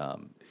means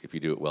if you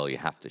do it well, you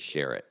have to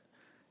share it.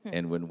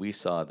 And when we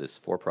saw this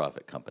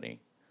for-profit company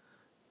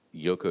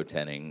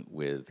Yoko-tenning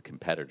with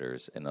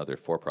competitors and other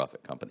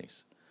for-profit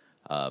companies,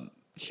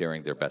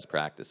 sharing their best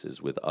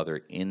practices with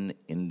other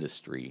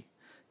in-industry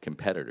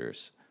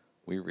competitors,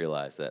 we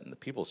realized that in the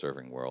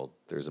people-serving world,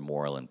 there's a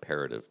moral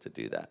imperative to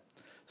do that.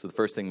 So the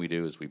first thing we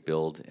do is we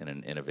build in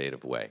an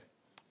innovative way,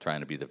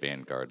 trying to be the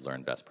vanguard,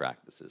 learn best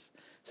practices.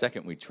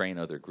 Second, we train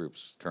other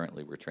groups.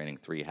 Currently, we're training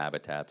 3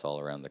 habitats all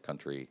around the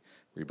country,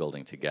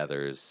 rebuilding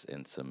togethers,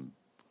 and some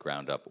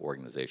ground-up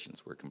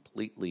organizations. We're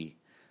completely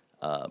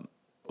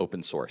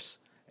open source.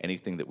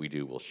 Anything that we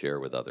do, we'll share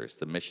with others.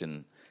 The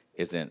mission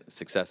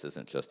success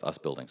isn't just us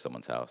building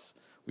someone's house.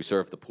 We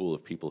serve the pool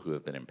of people who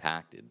have been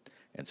impacted,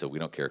 and so we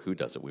don't care who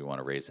does it. We want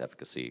to raise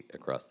efficacy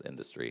across the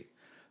industry.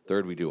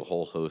 Third, we do a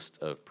whole host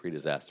of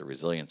pre-disaster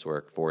resilience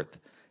work. Fourth,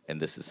 and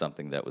this is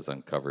something that was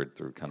uncovered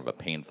through kind of a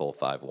painful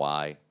 5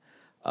 why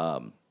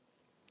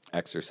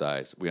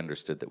exercise, we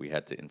understood that we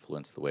had to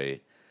influence the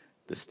way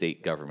the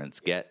state governments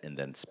get and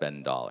then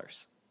spend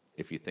dollars.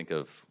 If you think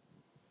of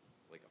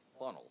like a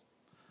funnel,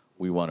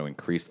 we want to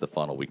increase the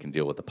funnel. We can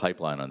deal with the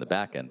pipeline on the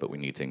back end, but we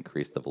need to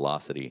increase the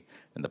velocity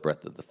and the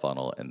breadth of the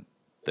funnel and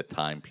the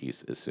time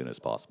piece as soon as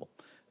possible.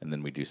 And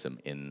then we do some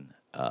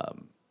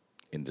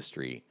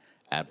industry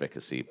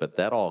advocacy. But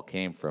that all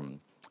came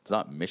from, it's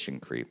not mission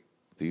creep.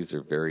 These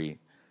are very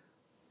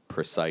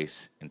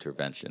precise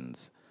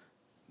interventions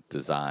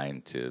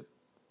designed to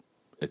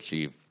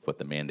achieve what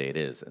the mandate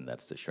is, and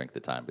that's to shrink the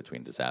time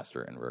between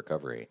disaster and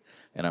recovery.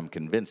 And I'm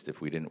convinced if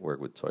we didn't work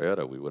with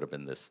Toyota, we would have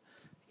been this,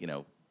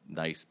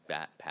 nice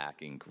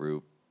backpacking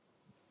group,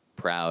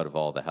 proud of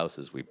all the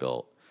houses we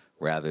built,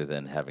 rather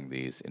than having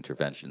these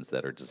interventions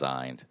that are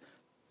designed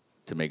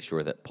to make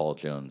sure that Paul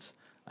Jones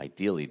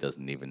ideally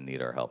doesn't even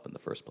need our help in the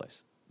first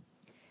place.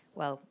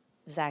 Well,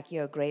 Zach,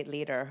 you're a great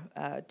leader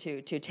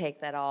to take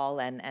that all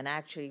and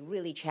actually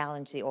really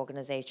challenge the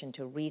organization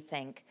to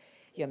rethink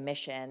your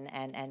mission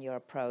and your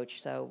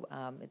approach. So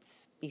it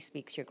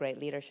bespeaks your great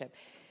leadership.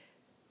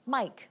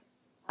 Mike,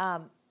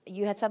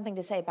 you had something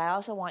to say, but I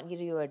also want you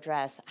to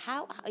address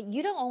how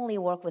you don't only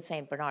work with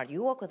St. Bernard,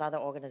 you work with other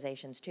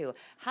organizations too.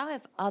 How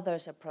have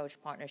others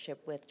approached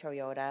partnership with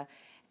Toyota,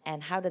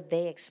 and how did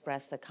they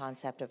express the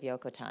concept of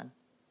Yokotan?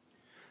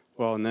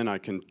 Well, and then I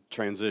can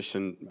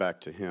transition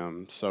back to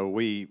him. So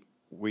we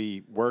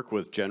work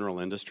with general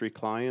industry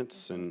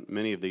clients, and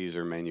many of these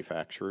are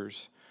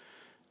manufacturers.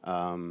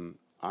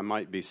 I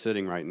might be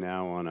sitting right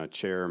now on a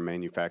chair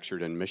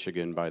manufactured in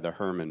Michigan by the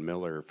Herman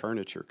Miller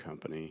Furniture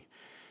Company.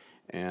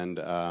 And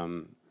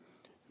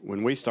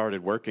when we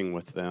started working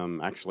with them,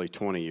 actually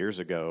 20 years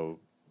ago,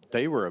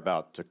 they were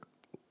about to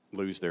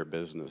lose their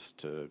business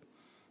to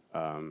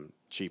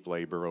cheap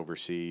labor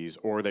overseas,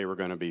 or they were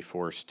going to be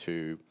forced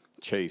to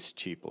chase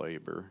cheap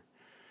labor.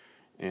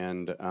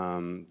 And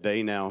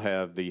they now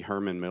have the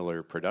Herman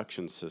Miller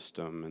production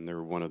system, and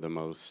they're one of the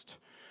most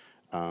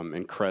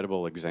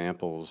incredible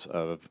examples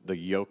of the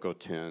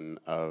Yokoten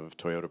of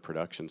Toyota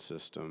production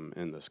system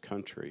in this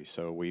country.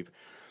 So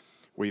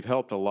we've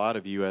helped a lot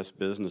of U.S.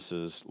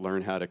 businesses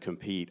learn how to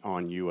compete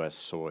on U.S.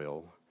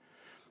 soil.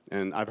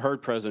 And I've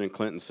heard President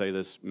Clinton say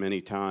this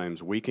many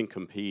times: we can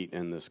compete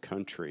in this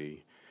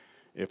country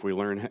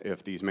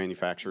if these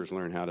manufacturers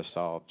learn how to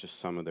solve just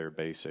some of their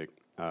basic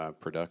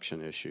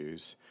production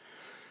issues.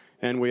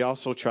 And we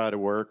also try to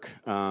work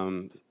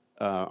on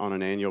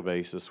an annual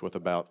basis with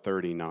about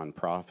 30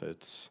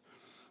 nonprofits.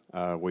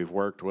 We've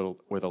worked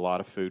with a lot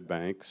of food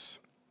banks.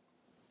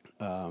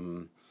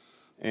 And,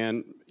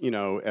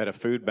 at a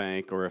food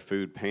bank or a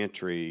food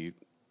pantry,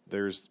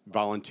 there's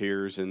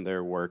volunteers in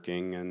there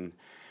working,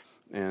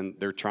 and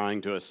they're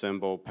trying to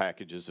assemble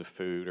packages of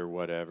food or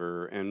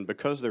whatever. And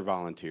because they're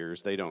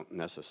volunteers, they don't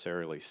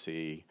necessarily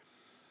see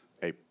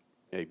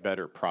a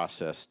better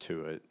process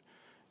to it.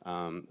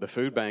 The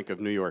Food Bank of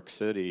New York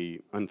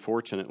City,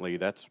 unfortunately,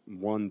 that's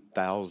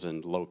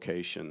 1,000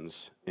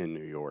 locations in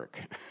New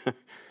York.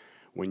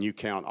 When you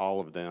count all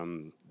of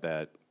them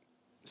that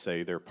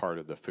say they're part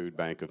of the Food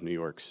Bank of New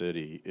York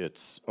City,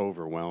 it's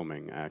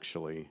overwhelming,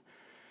 actually.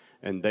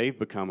 And they've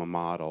become a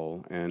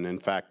model, and in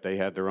fact, they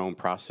have their own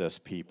process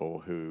people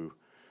who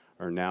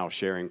are now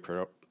sharing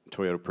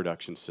Toyota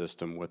production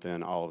system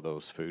within all of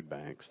those food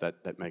banks.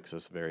 That makes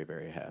us very,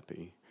 very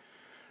happy.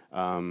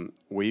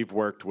 We've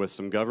worked with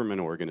some government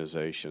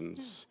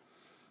organizations,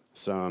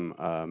 some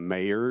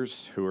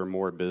mayors who are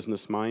more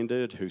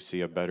business-minded, who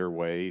see a better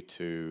way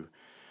to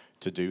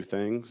do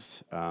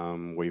things.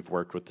 We've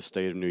worked with the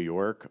state of New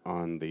York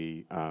on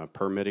the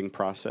permitting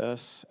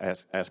process.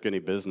 Ask any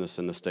business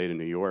in the state of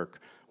New York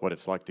what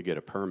it's like to get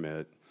a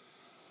permit.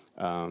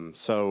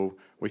 So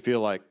we feel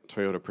like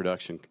Toyota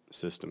production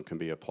system can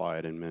be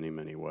applied in many,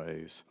 many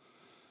ways.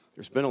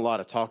 There's been a lot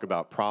of talk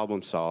about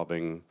problem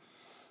solving,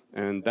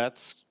 and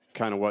that's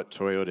kind of what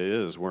Toyota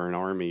is. We're an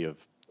army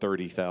of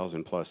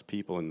 30,000 plus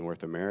people in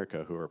North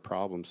America who are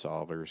problem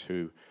solvers,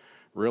 who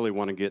really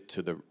want to get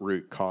to the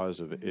root cause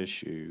of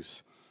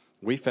issues.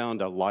 We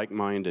found a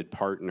like-minded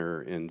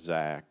partner in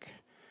Zach.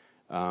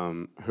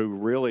 who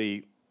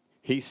really,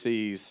 he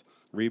sees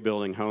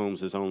rebuilding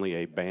homes as only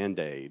a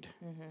Band-Aid,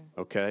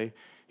 okay?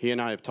 He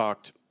and I have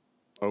talked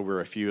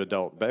over a few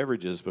adult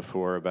beverages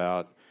before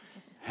about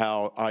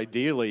how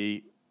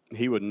ideally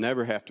he would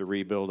never have to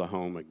rebuild a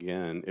home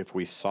again if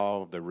we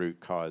solve the root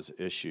cause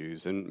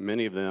issues. And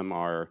many of them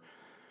are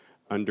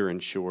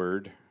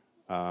underinsured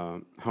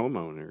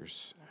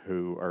homeowners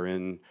who are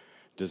in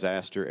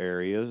disaster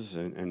areas,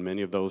 and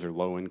many of those are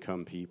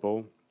low-income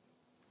people.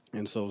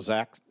 And so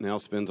Zach now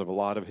spends a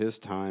lot of his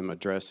time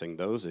addressing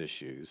those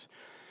issues.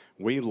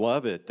 We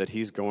love it that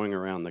he's going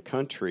around the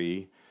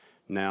country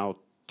now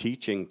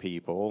teaching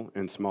people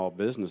and small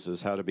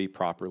businesses how to be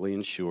properly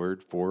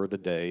insured for the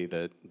day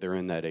that they're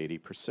in that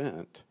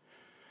 80%.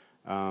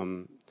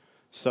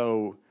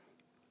 So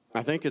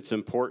I think it's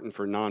important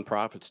for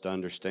nonprofits to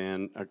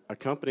understand a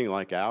company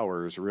like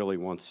ours really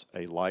wants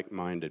a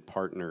like-minded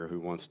partner who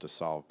wants to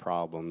solve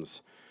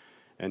problems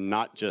and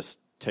not just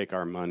take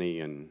our money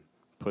and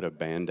put a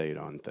Band-Aid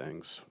on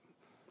things.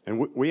 And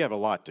we have a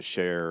lot to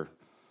share,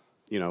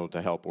 you know,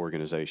 to help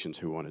organizations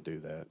who want to do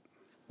that.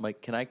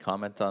 Mike, can I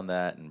comment on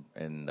that?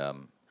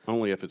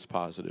 Only if it's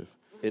positive.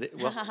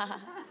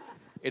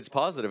 It's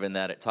positive in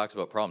that it talks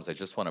about problems. I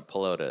just want to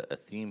pull out a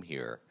theme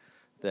here,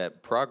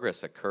 that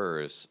progress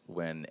occurs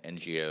when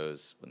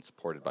NGOs, when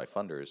supported by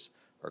funders,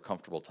 are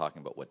comfortable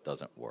talking about what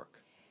doesn't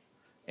work.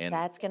 And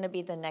That's going to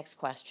be the next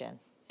question.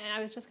 And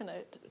I was just going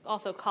to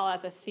also call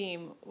out the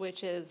theme,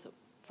 which is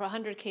for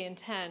 100K in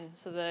 10,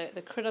 so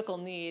the critical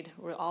need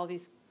were all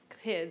these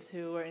kids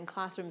who were in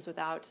classrooms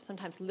without,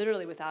 sometimes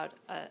literally without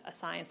a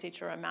science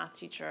teacher or a math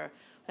teacher,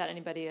 without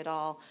anybody at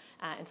all,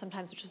 and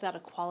sometimes just without a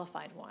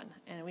qualified one.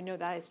 And we know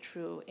that is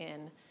true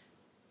in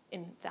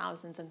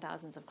thousands and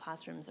thousands of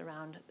classrooms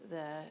around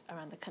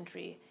the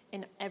country.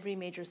 In every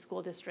major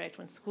school district,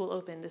 when school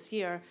opened this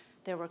year,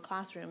 there were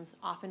classrooms,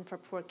 often for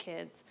poor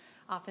kids,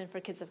 often for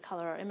kids of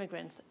color or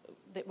immigrants,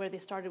 where they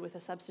started with a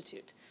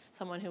substitute,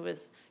 someone who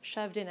was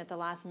shoved in at the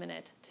last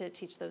minute to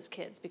teach those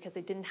kids because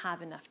they didn't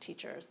have enough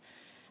teachers.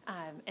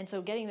 And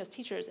so getting those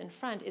teachers in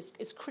front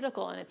is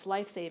critical, and it's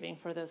life-saving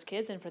for those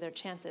kids and for their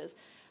chances.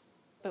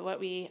 But what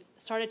we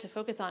started to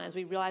focus on as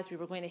we realized we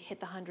were going to hit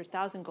the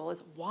 100,000 goal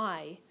is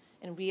why,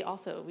 and we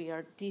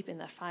are deep in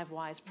the 5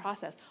 whys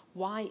process.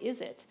 Why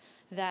is it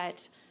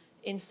that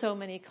in so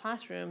many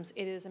classrooms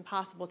it is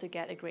impossible to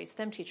get a great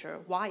STEM teacher?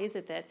 Why is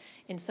it that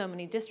in so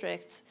many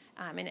districts,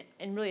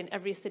 and really in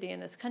every city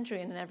in this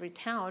country and in every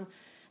town,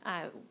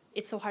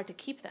 it's so hard to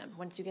keep them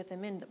once you get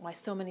them in, why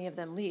so many of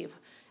them leave?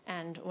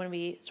 And when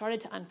we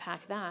started to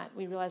unpack that,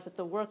 we realized that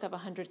the work of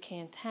 100K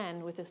in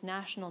 10 with this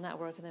national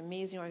network and the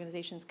amazing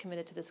organizations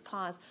committed to this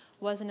cause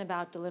wasn't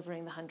about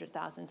delivering the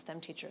 100,000 STEM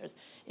teachers.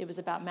 It was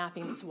about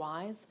mapping these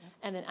whys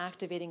and then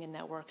activating a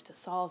network to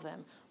solve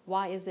them.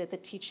 Why is it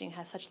that teaching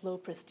has such low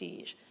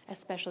prestige,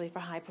 especially for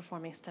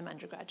high-performing STEM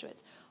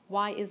undergraduates?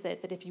 Why is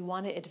it that if you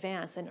want to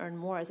advance and earn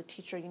more as a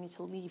teacher, you need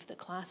to leave the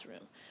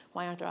classroom?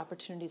 Why aren't there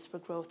opportunities for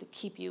growth to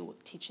keep you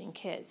teaching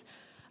kids?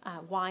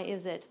 Why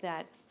is it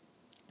that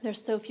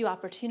there's so few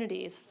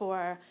opportunities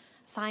for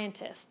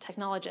scientists,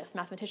 technologists,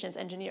 mathematicians,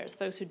 engineers,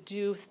 folks who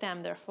do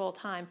STEM their full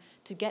time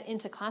to get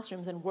into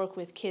classrooms and work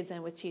with kids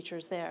and with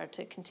teachers there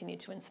to continue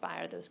to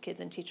inspire those kids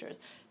and teachers?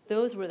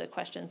 Those were the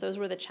questions, those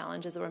were the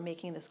challenges that were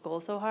making this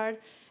goal so hard.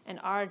 And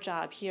our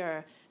job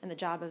here and the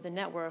job of the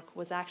network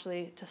was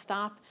actually to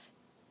stop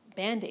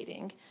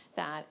band-aiding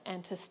that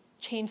and to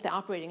change the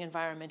operating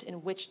environment in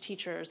which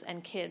teachers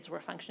and kids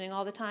were functioning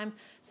all the time,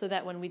 so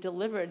that when we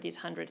delivered these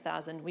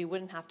 100,000, we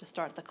wouldn't have to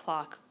start the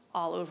clock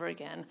all over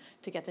again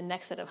to get the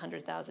next set of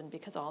 100,000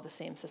 because all the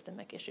same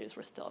systemic issues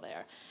were still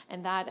there.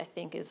 And that, I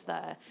think, is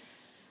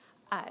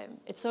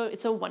it's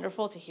so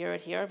wonderful to hear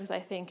it here, because I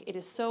think it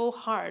is so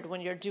hard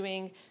when you're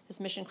doing this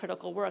mission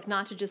critical work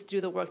not to just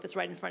do the work that's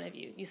right in front of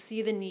you. You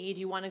see the need,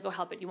 you want to go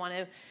help it, you want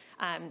to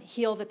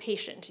heal the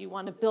patient, you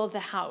want to build the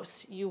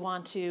house, you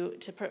want to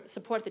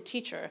support the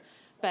teacher,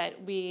 but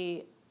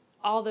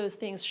all those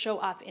things show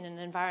up in an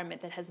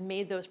environment that has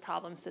made those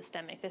problems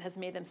systemic, that has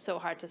made them so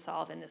hard to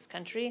solve in this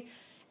country.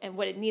 And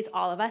what it needs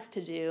all of us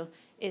to do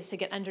is to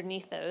get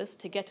underneath those,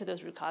 to get to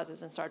those root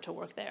causes and start to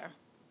work there.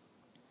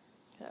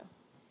 So.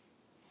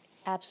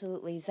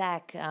 Absolutely.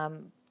 Zach,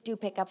 do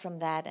pick up from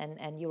that,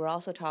 and you were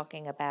also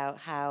talking about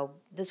how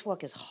this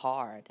work is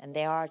hard and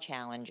there are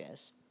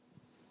challenges.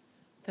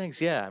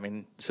 Thanks. Yeah. I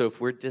mean, so if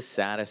we're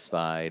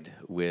dissatisfied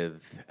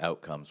with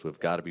outcomes, we've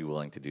got to be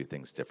willing to do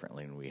things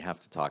differently, and we have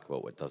to talk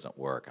about what doesn't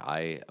work.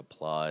 I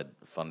applaud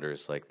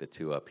funders like the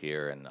two up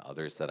here and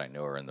others that I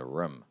know are in the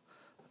room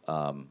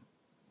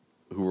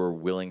who are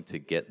willing to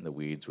get in the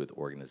weeds with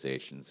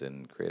organizations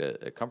and create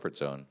a comfort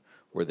zone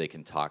where they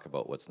can talk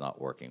about what's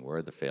not working, where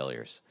are the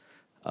failures.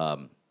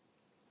 And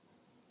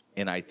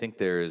I think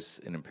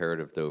there's an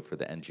imperative, though, for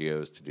the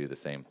NGOs to do the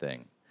same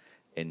thing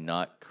and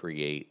not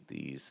create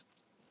these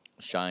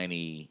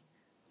shiny,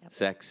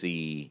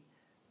 sexy,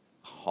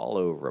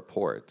 hollow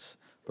reports,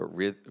 but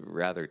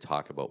rather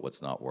talk about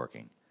what's not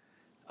working.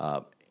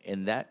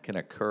 And that can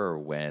occur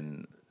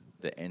when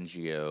the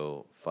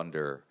NGO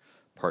funder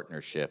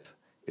partnership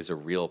is a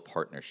real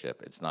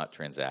partnership. It's not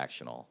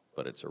transactional,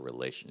 but it's a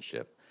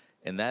relationship.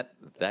 And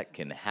that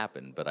can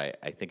happen, but I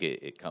think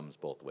it comes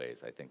both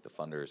ways. I think the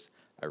funders,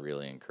 I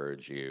really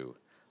encourage you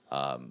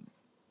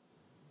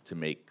to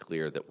make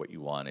clear that what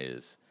you want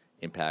is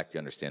impact. You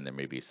understand there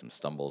may be some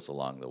stumbles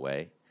along the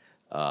way,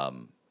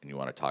 and you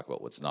want to talk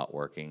about what's not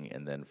working.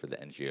 And then for the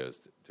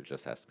NGOs, there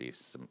just has to be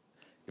some,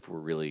 if we're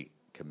really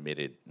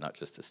committed not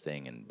just to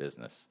staying in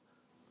business,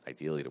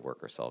 ideally to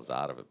work ourselves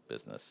out of a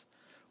business,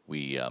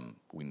 we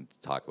need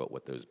to talk about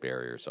what those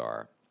barriers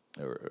are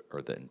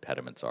or the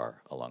impediments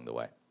are along the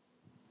way.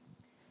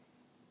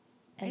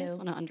 I just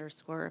want to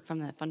underscore from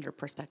the funder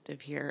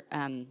perspective here,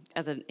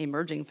 as an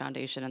emerging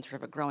foundation and sort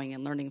of a growing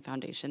and learning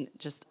foundation,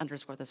 just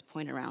underscore this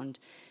point around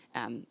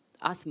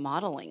us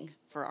modeling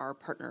for our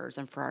partners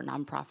and for our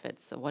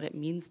nonprofits so what it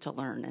means to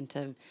learn and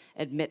to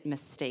admit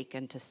mistake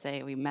and to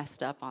say we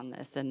messed up on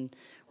this and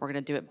we're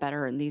going to do it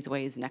better in these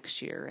ways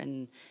next year.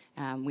 And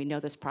we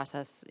know this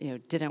process,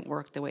 didn't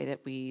work the way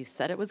that we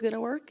said it was going to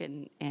work,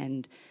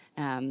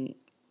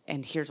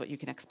 and here's what you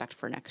can expect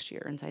for next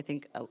year. And so I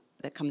think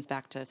that comes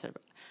back to sort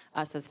of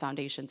us as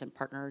foundations and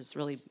partners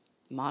really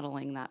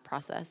modeling that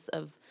process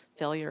of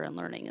failure and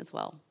learning as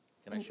well.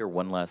 Can I share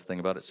one last thing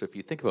about it? So if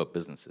you think about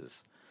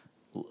businesses,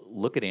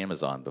 look at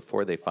Amazon.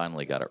 Before they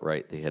finally got it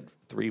right, they had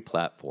 3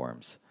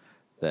 platforms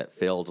that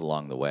failed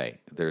along the way.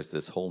 There's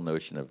this whole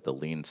notion of the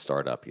lean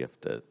startup. You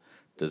have to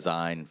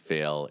design,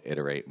 fail,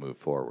 iterate, move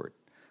forward.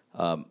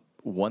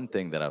 One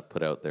thing that I've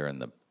put out there in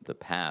the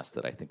past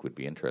that I think would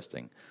be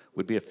interesting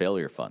would be a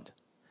failure fund.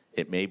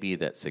 It may be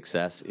that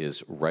success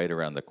is right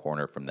around the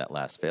corner from that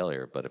last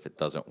failure, but if it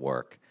doesn't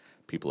work,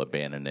 people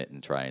abandon it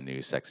and try a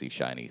new sexy,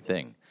 shiny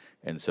thing.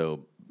 And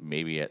so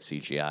maybe at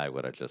CGI,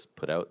 what I just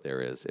put out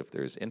there is if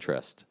there's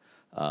interest,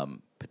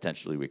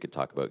 potentially we could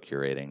talk about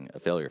curating a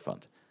failure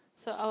fund.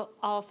 So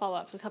I'll follow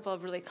up with a couple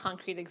of really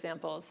concrete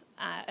examples.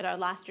 At our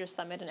last year's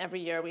summit, and every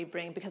year we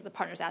bring, because the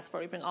partners ask for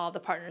it, we bring all the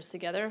partners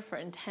together for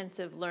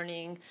intensive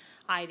learning,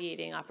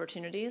 ideating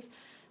opportunities.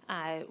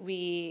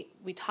 We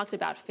talked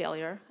about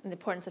failure and the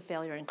importance of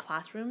failure in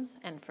classrooms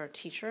and for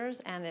teachers,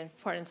 and the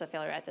importance of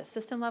failure at the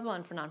system level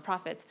and for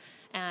nonprofits.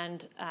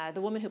 And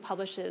the woman who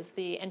publishes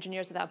the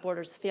Engineers Without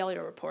Borders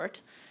failure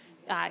report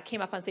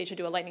came up on stage to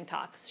do a lightning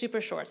talk,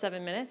 super short,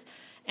 7 minutes.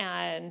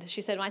 And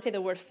she said, when I say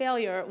the word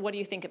failure, what do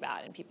you think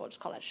about? And people just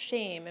call that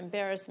shame,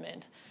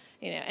 embarrassment,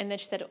 And then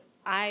she said,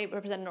 I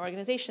represent an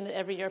organization that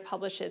every year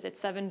publishes its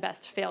 7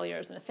 best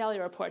failures in the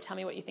failure report. Tell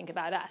me what you think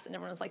about us. And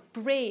everyone was like,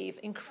 brave,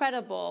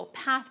 incredible,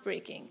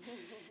 path-breaking.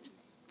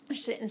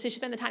 And so she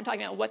spent the time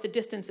talking about what the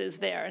distance is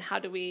there and how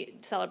do we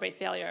celebrate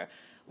failure.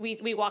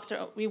 We walked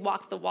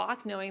the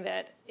walk, knowing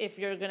that if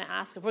we're going to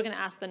ask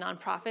the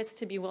nonprofits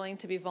to be willing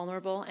to be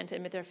vulnerable and to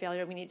admit their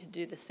failure, we need to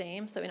do the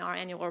same. So in our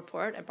annual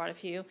report, I brought a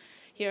few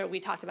here. We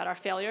talked about our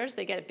failures.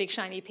 They get a big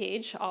shiny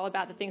page all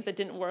about the things that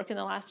didn't work in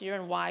the last year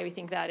and why we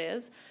think that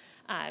is.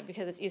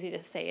 Because it's easy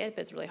to say it,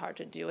 but it's really hard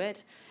to do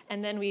it.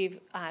 And then we've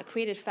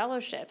created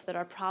fellowships that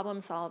are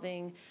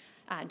problem-solving,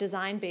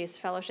 design-based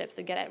fellowships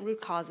that get at root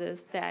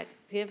causes that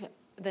give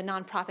the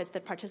nonprofits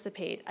that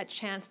participate a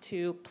chance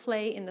to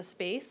play in the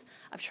space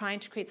of trying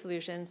to create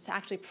solutions, to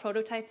actually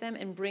prototype them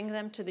and bring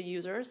them to the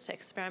users, to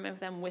experiment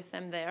with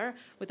them there,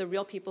 with the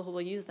real people who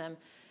will use them.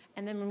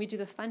 And then when we do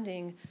the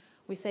funding,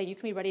 we say you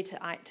can be ready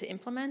to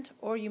implement,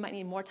 or you might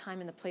need more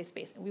time in the play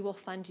space, and we will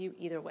fund you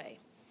either way.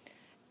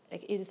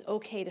 It is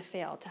okay to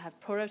fail, to have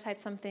prototyped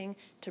something,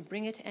 to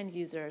bring it to end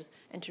users,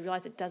 and to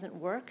realize it doesn't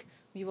work.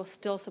 We will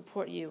still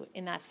support you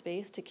in that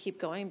space to keep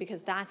going,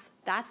 because that's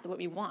what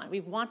we want. We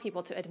want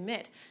people to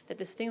admit that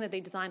this thing that they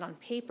designed on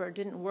paper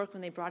didn't work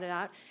when they brought it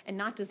out, and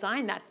not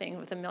design that thing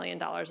with $1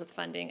 million of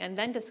funding and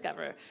then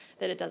discover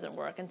that it doesn't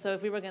work. And so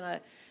if we were going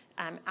to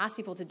ask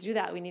people to do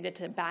that, we needed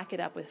to back it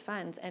up with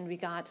funds, and we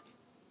got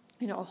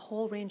a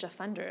whole range of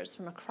funders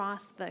from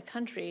across the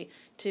country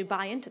to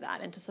buy into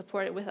that and to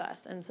support it with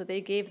us. And so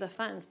they gave the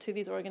funds to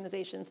these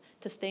organizations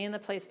to stay in the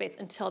play space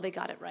until they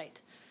got it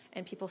right.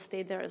 And people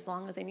stayed there as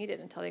long as they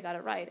needed until they got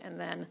it right, and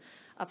then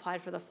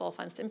applied for the full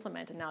funds to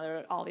implement. And now there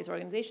are all these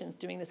organizations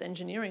doing this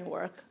engineering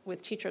work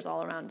with teachers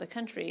all around the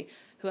country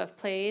who have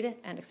played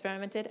and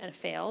experimented and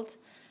failed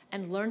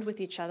and learned with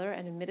each other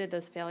and admitted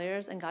those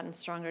failures and gotten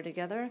stronger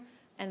together,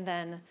 and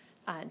then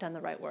done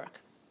the right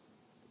work.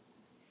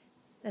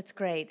 That's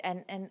great.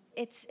 And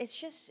it's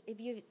just, if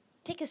you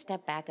take a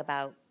step back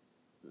about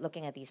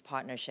looking at these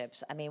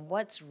partnerships, I mean,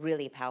 what's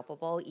really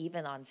palpable,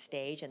 even on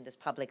stage in this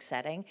public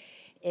setting,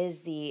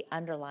 is the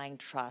underlying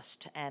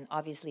trust. And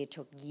obviously it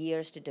took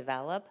years to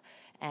develop,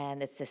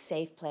 and it's a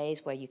safe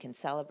place where you can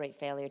celebrate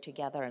failure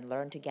together and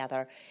learn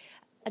together.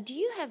 Do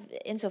you have,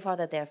 insofar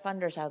that there are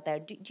funders out there,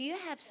 do you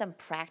have some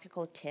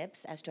practical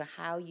tips as to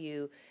how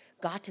you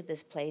got to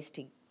this place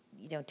to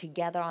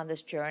together on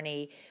this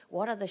journey?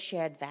 What are the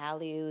shared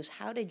values?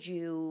 How did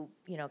you,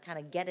 kind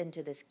of get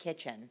into this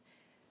kitchen?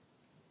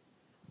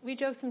 We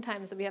joke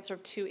sometimes that we have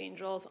sort of 2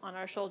 angels on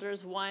our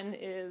shoulders. One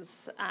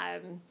is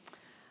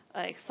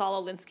like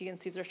Saul Alinsky and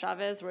Cesar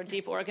Chavez were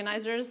deep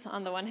organizers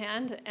on the one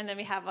hand, and then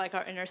we have like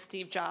our inner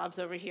Steve Jobs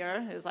over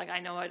here, who's like, I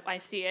know it, I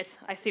see it,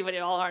 I see what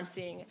you all aren't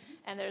seeing.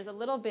 And there's a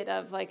little bit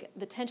of like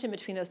the tension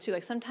between those two.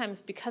 Like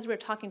sometimes because we're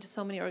talking to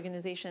so many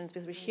organizations,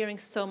 because we're hearing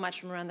so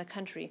much from around the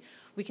country,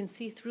 we can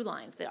see through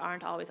lines that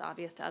aren't always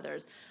obvious to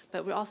others.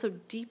 But we're also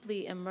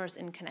deeply immersed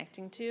in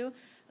connecting to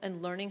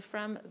and learning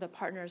from the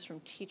partners, from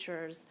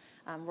teachers.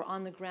 We're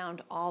on the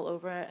ground all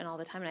over and all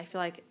the time. And I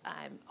feel like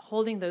I'm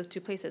holding those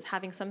two places,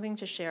 having something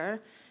to share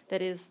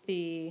that is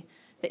the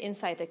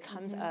insight that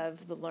comes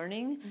of the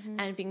learning,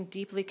 and being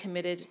deeply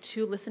committed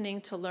to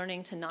listening, to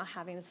learning, to not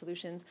having the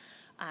solutions.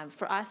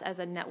 For us as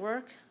a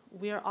network,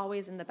 we are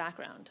always in the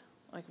background.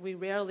 Like we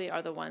rarely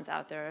are the ones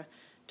out there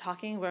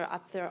talking. We're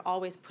up there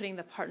always putting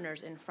the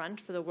partners in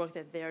front for the work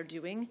that they're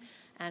doing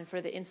and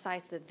for the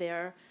insights that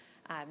they're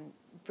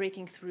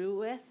breaking through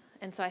with.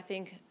 And so I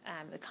think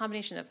the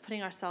combination of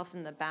putting ourselves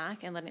in the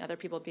back and letting other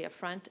people be up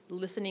front,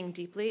 listening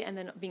deeply, and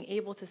then being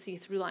able to see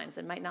through lines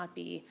that might not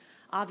be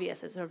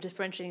obvious, as sort of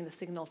differentiating the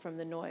signal from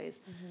the noise,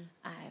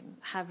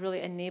 have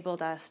really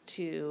enabled us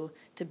to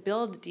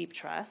build deep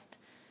trust.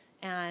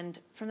 And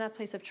from that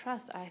place of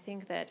trust, I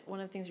think that one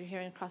of the things you're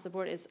hearing across the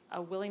board is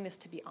a willingness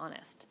to be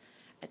honest,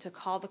 to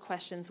call the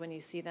questions when you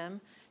see them,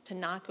 to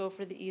not go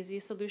for the easy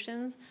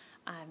solutions.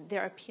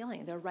 They're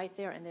appealing, they're right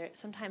there, and they're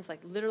sometimes like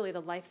literally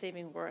the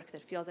life-saving work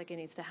that feels like it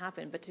needs to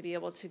happen, but to be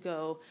able to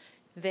go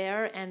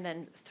there and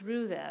then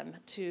through them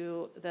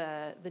to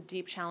the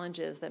deep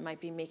challenges that might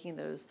be making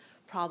those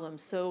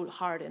problems so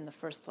hard in the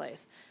first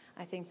place.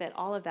 I think that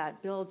all of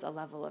that builds a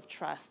level of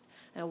trust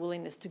and a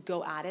willingness to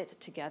go at it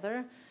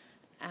together,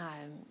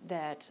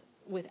 that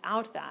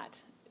without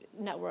that,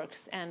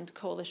 networks and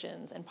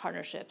coalitions and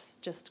partnerships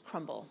just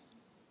crumble.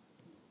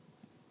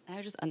 I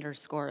would just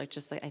underscore, I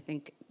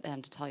think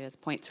to Talia's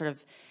point, sort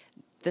of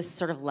this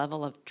sort of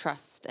level of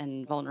trust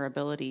and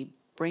vulnerability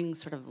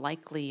brings sort of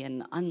likely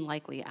and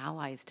unlikely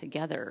allies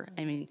together.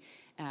 I mean,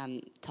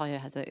 Talia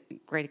has a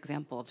great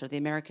example of sort of the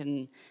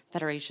American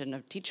Federation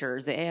of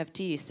Teachers, the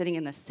AFT, sitting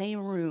in the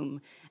same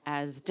room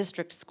as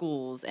district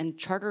schools and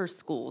charter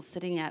schools,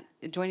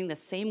 joining the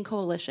same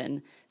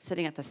coalition,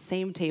 sitting at the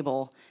same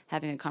table,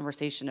 having a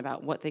conversation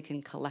about what they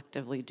can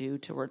collectively do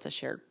towards a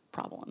shared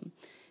problem.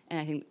 And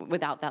I think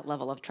without that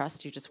level of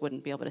trust, you just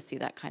wouldn't be able to see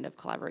that kind of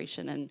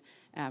collaboration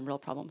and real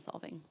problem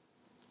solving.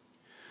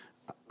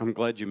 I'm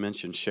glad you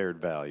mentioned shared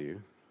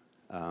value.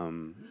 I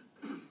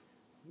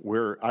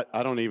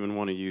don't even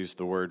want to use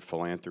the word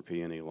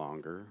philanthropy any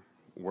longer.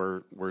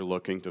 We're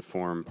looking to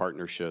form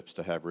partnerships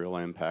to have real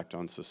impact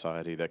on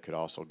society that could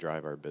also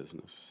drive our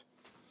business.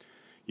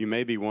 You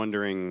may be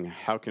wondering,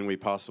 how can we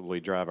possibly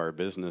drive our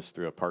business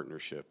through a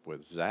partnership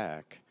with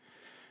Zach?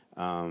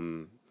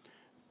 Our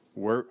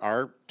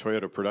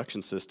Toyota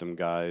Production System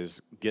guys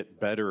get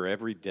better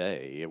every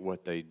day at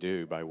what they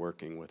do by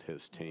working with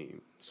his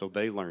team. So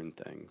they learn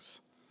things.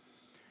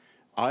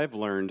 I've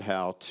learned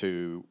how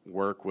to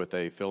work with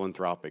a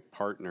philanthropic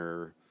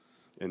partner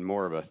in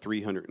more of a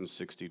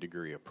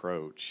 360-degree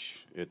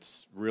approach.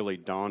 It's really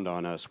dawned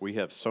on us we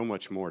have so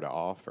much more to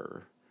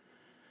offer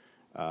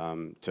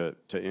to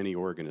any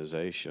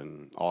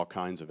organization, all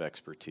kinds of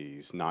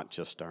expertise, not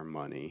just our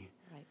money.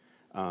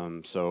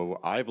 So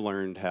I've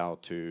learned how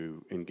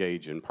to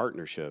engage in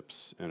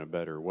partnerships in a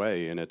better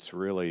way, and it's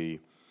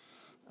really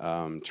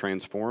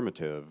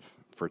transformative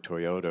for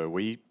Toyota.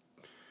 We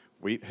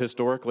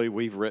historically,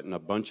 we've written a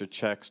bunch of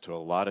checks to a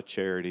lot of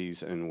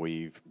charities, and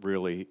we've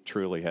really,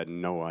 truly had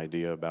no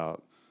idea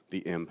about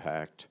the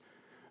impact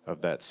of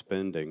that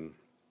spending.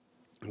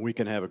 We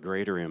can have a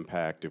greater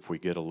impact if we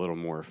get a little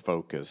more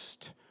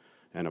focused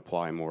and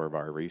apply more of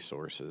our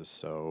resources.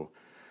 So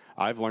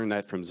I've learned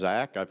that from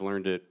Zach. I've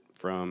learned it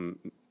from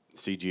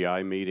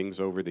CGI meetings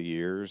over the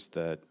years,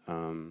 that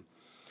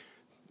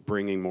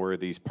bringing more of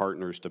these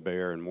partners to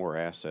bear and more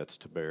assets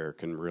to bear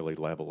can really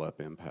level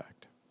up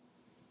impact.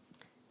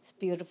 It's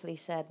beautifully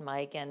said,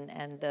 Mike, and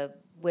the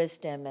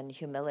wisdom and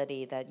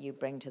humility that you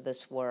bring to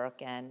this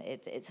work. And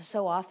it's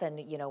so often,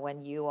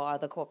 when you are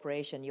the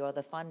corporation, you're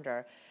the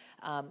funder,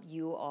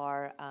 you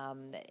are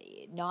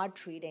not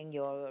treating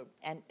your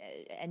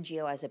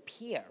NGO as a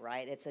peer,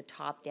 right? It's a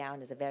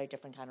top-down, it's a very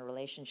different kind of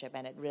relationship,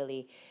 and it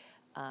really,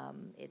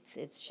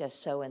 it's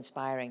just so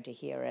inspiring to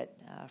hear it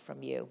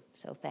from you.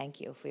 So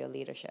thank you for your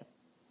leadership.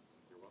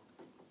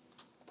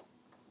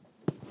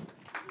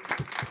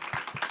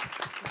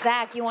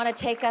 Zach, you want to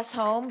take us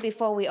home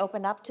before we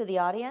open up to the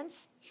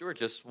audience? Sure.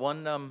 Just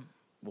one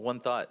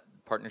thought.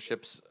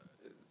 Partnerships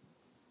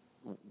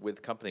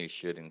with companies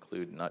should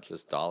include not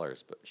just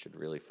dollars, but should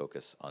really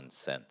focus on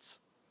cents.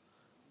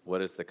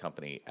 What is the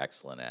company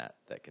excellent at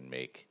that can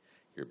make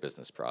your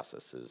business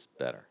processes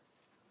better?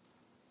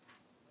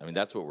 I mean,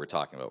 that's what we're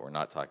talking about. We're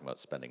not talking about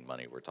spending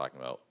money. We're talking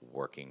about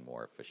working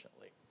more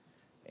efficiently.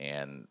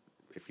 And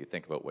if you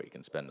think about what you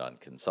can spend on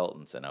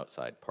consultants and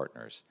outside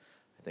partners,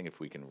 I think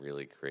if we can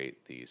really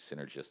create these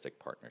synergistic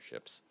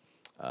partnerships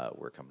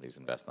where companies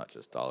invest not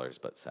just dollars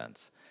but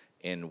cents,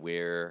 and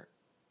where,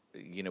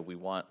 we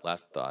want,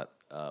 last thought,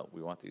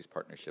 we want these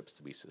partnerships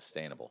to be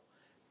sustainable.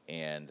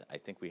 And I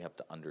think we have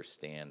to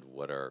understand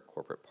what our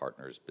corporate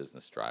partners'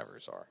 business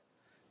drivers are,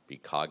 be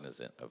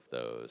cognizant of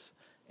those,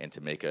 and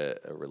to make a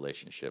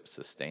relationship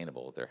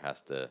sustainable, it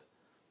has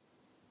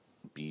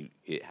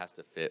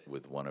to fit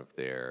with one of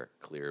their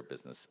clear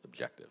business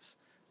objectives.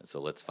 And so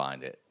let's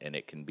find it. And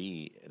it can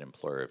be an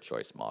employer of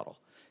choice model.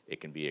 It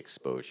can be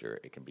exposure.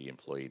 It can be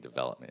employee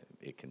development.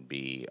 It can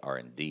be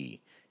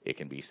R&D. It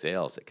can be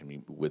sales. It can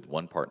be with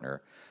one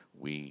partner.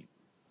 We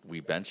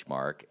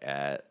benchmark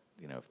at,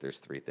 if there's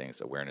three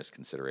things: awareness,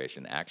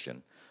 consideration,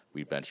 action.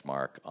 We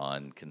benchmark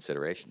on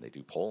consideration. They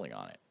do polling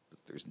on it.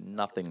 There's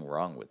nothing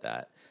wrong with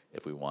that.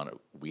 If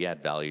we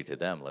add value to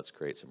them, let's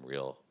create some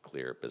real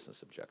clear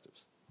business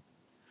objectives.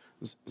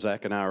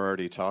 Zach and I are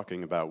already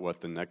talking about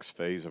what the next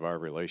phase of our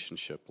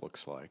relationship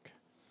looks like.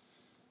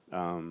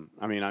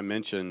 I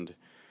mentioned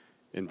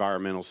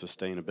environmental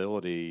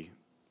sustainability.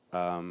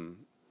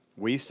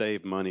 We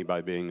save money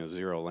by being a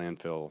zero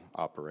landfill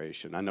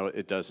operation. I know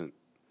it doesn't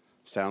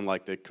sound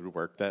like it could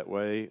work that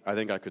way. I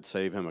think I could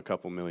save him a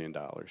couple $1 million.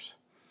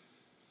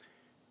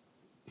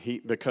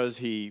 Because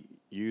he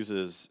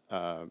uses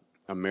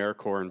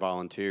AmeriCorps and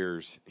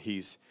volunteers,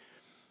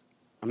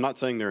 I'm not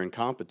saying they're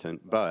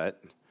incompetent,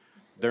 but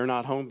they're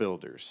not home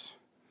builders.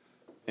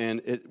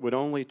 And it would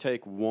only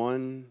take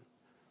one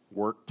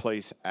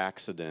workplace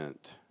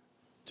accident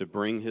to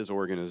bring his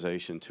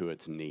organization to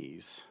its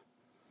knees.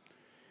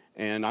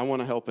 And I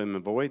want to help him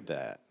avoid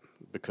that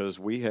because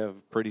we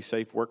have pretty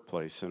safe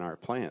workplace in our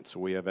plant, so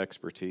we have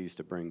expertise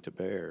to bring to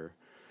bear.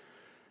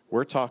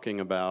 We're talking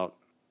about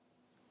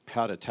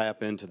how to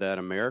tap into that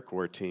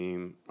AmeriCorps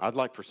team. I'd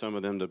like for some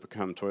of them to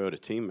become Toyota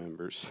team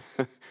members.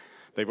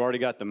 They've already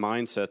got the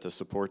mindset to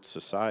support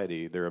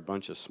society. They're a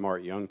bunch of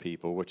smart young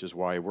people, which is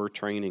why we're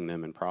training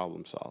them in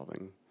problem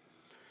solving.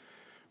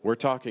 We're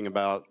talking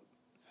about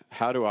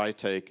how do I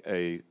take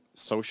a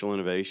social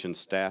innovation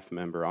staff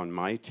member on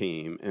my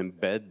team,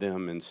 embed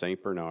them in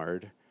St.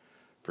 Bernard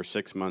for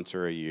 6 months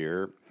or a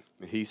year.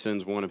 He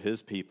sends one of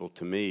his people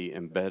to me,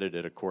 embedded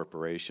at a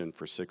corporation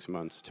for 6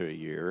 months to a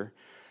year.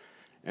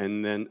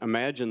 And then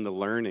imagine the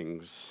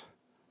learnings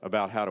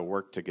about how to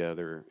work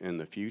together in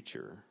the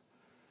future.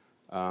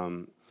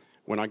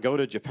 When I go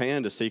to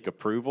Japan to seek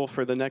approval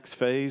for the next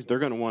phase, they're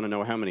going to want to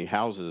know how many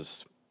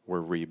houses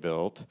were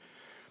rebuilt.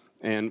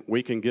 And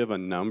we can give a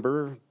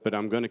number, but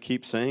I'm going to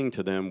keep saying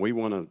to them, we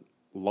want to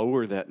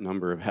lower that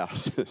number of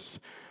houses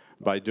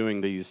by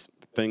doing these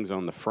things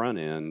on the front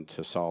end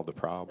to solve the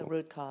problem. The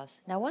root cause.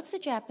 Now, what's the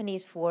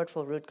Japanese word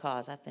for root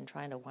cause? I've been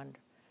trying to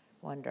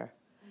wonder.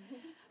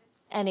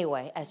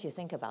 Anyway, as you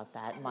think about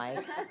that,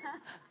 Mike.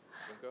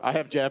 I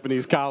have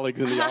Japanese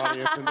colleagues in the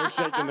audience, and they're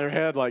shaking their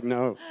head like,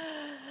 no.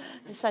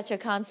 It's such a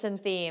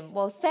constant theme.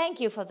 Well, thank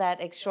you for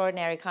that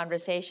extraordinary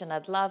conversation.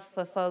 I'd love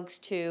for folks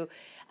to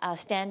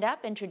stand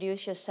up,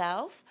 introduce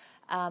yourself,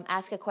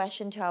 ask a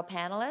question to our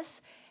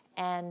panelists,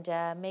 and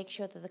make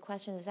sure that the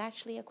question is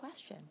actually a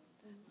question.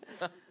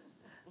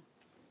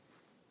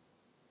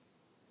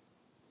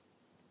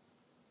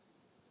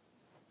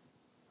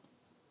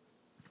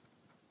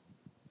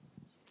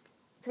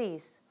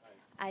 Please.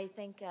 I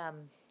think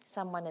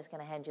someone is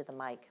going to hand you the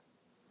mic.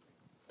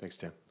 Thanks,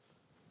 Tam.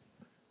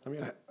 I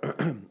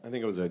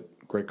think it was a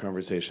great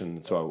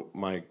conversation. So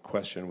my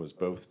question was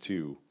both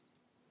to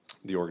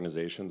the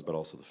organizations, but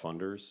also the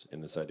funders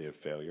in this idea of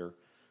failure.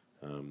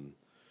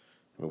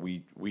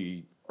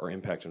 We are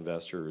impact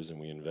investors, and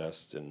we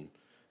invest in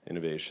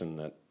innovation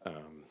that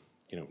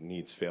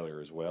needs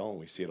failure as well, and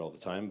we see it all the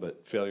time.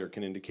 But failure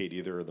can indicate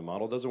either the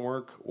model doesn't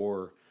work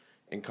or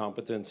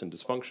incompetence and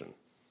dysfunction.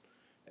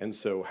 And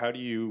so how do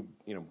you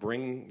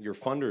bring your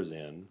funders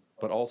in,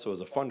 but also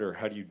as a funder,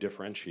 how do you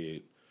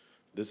differentiate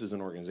this is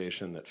an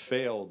organization that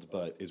failed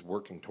but is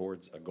working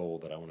towards a goal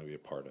that I want to be a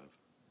part of?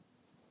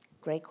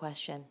 Great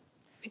question.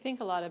 We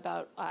think a lot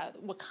about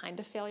what kind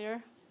of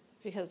failure,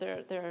 because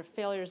there are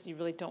failures you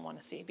really don't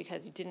want to see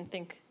because you didn't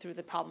think through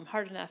the problem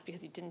hard enough,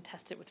 because you didn't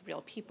test it with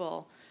real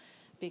people,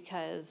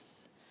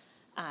 because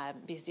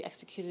you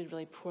executed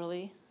really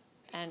poorly.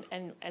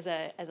 And as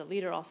a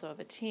leader also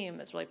of a team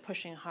that's really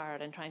pushing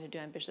hard and trying to do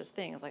ambitious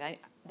things,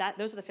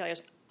 those are the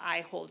failures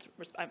I hold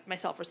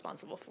myself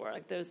responsible for.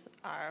 Those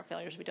are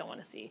failures we don't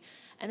want to see.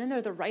 And then there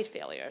are the right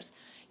failures.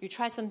 You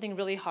tried something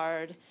really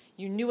hard.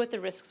 You knew what the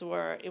risks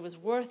were. It was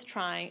worth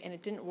trying, and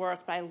it didn't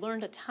work. But I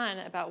learned a ton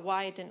about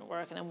why it didn't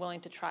work, and I'm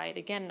willing to try it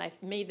again. And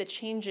I've made the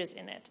changes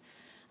in it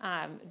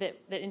that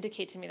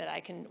indicate to me that I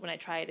can, when I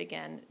try it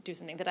again, do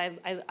something. That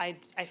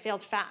I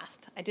failed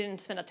fast. I didn't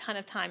spend a ton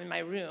of time in my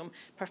room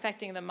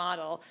perfecting the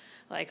model,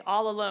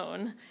 all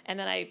alone, and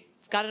then I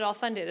got it all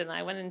funded, and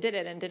I went and did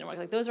it, and it didn't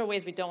work. Those are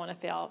ways we don't want to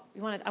fail.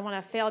 I want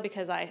to fail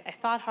because I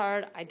thought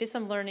hard, I did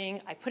some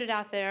learning, I put it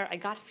out there, I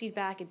got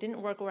feedback, it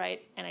didn't work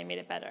right, and I made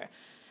it better.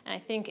 And I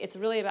think it's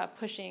really about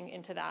pushing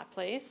into that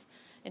place,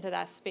 into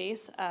that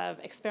space of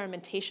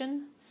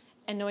experimentation,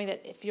 and knowing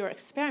that if you're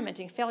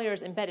experimenting, failure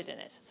is embedded in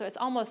it. So it's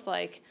almost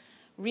like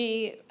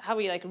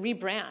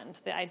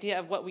rebrand the idea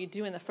of what we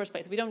do in the first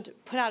place. We don't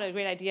put out a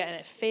great idea and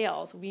it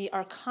fails. We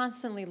are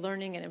constantly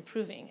learning and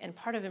improving. And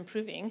part of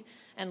improving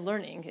and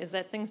learning is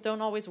that things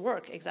don't always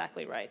work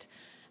exactly right.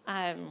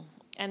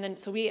 And then,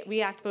 so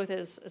we act both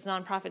as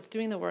nonprofits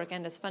doing the work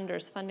and as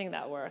funders funding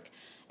that work,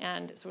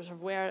 and sort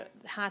of wear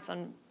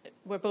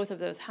both of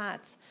those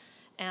hats.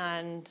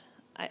 And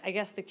I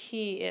guess the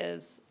key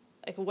is,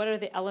 like, what are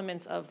the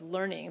elements of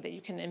learning that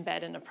you can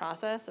embed in a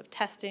process of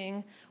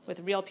testing with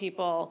real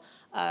people,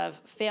 of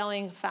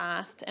failing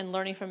fast and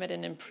learning from it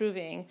and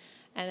improving,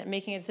 and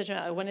making a decision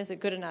on when is it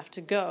good enough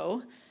to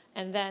go,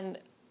 and then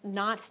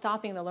not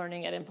stopping the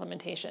learning at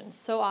implementation.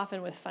 So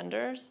often with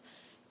funders,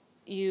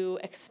 you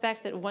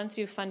expect that once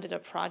you've funded a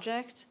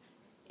project,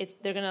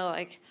 they're going to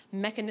like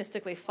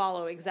mechanistically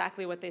follow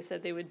exactly what they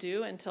said they would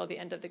do until the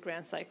end of the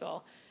grant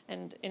cycle.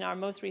 And in our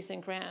most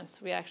recent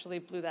grants, we actually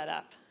blew that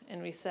up.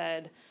 And we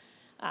said,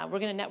 we're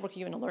going to network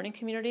you in a learning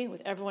community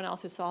with everyone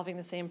else who's solving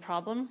the same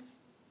problem.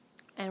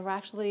 And we're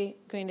actually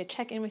going to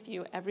check in with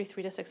you every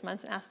 3 to 6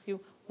 months and ask you,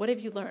 what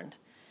have you learned?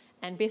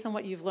 And based on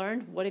what you've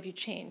learned, what have you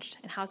changed?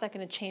 And how's that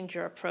going to change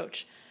your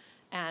approach?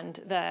 And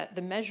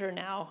the measure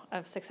now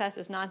of success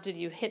is not did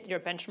you hit your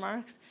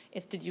benchmarks,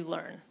 it's did you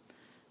learn?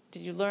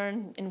 Did you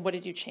learn, and what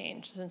did you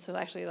change? And so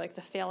actually, like,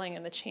 the failing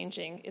and the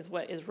changing is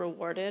what is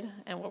rewarded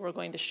and what we're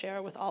going to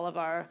share with all of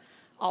our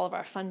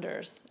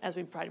funders as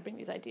we try to bring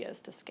these ideas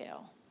to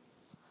scale.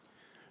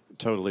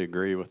 Totally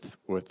agree with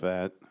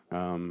that.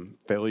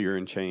 Failure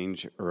and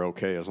change are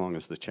okay as long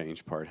as the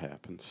change part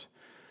happens.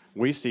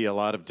 We see a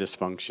lot of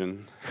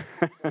dysfunction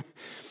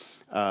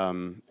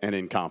and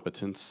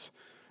incompetence.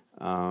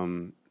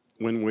 When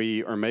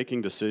we are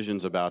making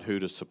decisions about who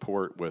to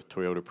support with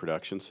Toyota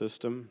Production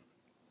System,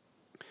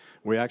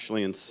 we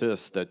actually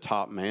insist that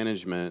top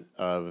management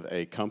of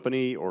a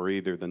company or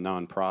either the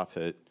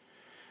nonprofit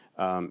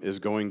is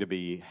going to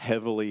be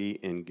heavily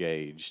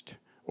engaged,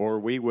 or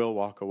we will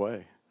walk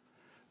away.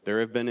 There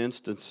have been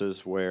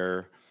instances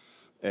where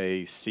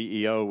a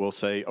CEO will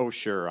say, "Oh,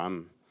 sure,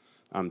 I'm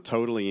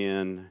totally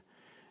in,"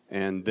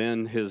 and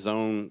then his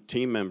own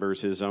team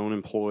members, his own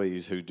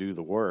employees who do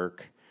the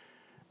work,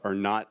 are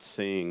not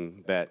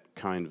seeing that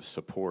kind of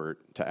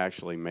support to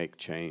actually make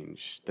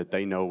change that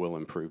they know will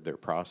improve their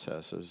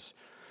processes.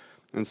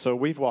 And so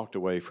we've walked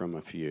away from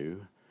a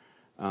few.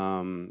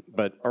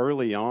 But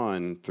early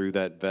on through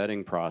that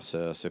vetting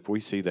process, if we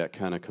see that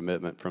kind of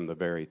commitment from the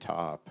very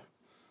top,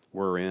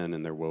 we're in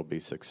and there will be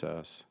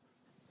success.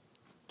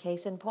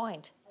 Case in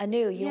point.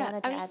 Anu, you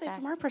wanted to I would add say that?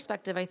 from our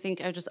perspective, I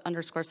think I would just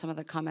underscore some of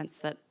the comments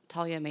that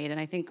Talia made. And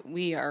I think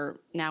we are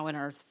now in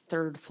our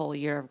 3rd full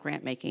year of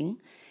grant making.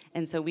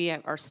 And so we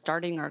are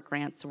starting our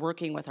grants,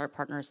 working with our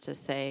partners to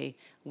say,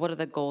 what are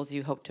the goals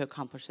you hope to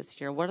accomplish this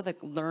year? What are the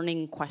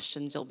learning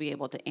questions you'll be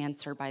able to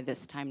answer by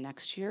this time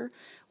next year?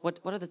 What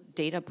are the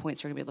data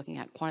points you're going to be looking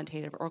at,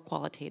 quantitative or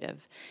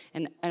qualitative?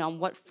 And on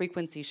what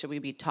frequency should we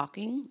be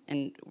talking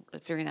and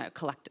figuring out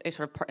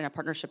in a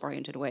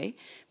partnership-oriented way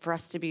for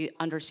us to be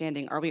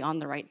understanding, are we on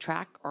the right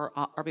track or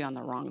are we on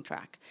the wrong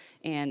track?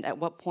 And at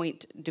what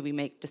point do we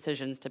make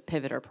decisions to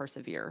pivot or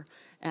persevere?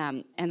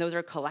 And those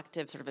are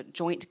collective, sort of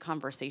joint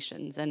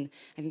conversations. And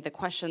I think the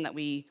question that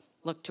we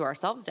look to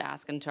ourselves to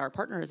ask and to our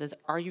partners is,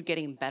 are you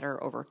getting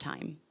better over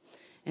time?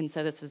 And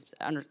so this is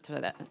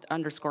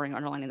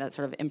underlining that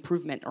sort of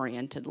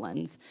improvement-oriented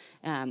lens.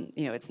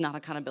 It's not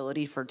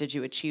accountability for did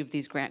you achieve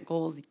these grant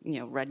goals,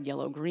 red,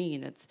 yellow,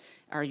 green. It's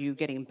are you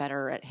getting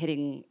better at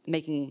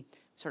making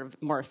sort of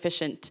more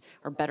efficient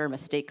or better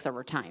mistakes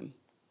over time?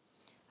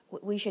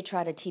 We should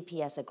try to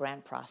TPS a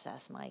grant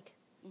process, Mike.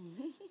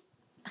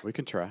 We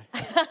can try.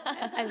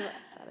 I love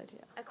that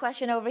idea. A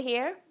question over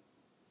here.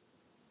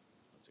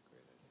 That's a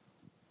great idea.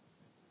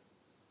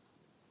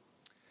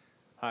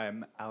 Hi,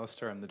 I'm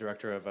Alistair. I'm the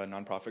director of a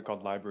nonprofit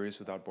called Libraries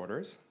Without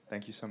Borders.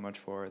 Thank you so much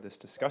for this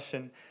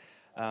discussion.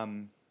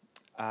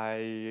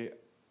 I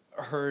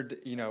heard,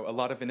 a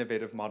lot of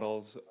innovative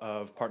models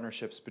of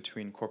partnerships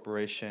between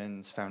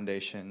corporations,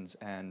 foundations,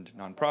 and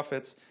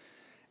nonprofits,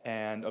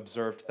 and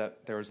observed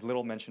that there was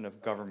little mention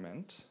of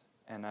government,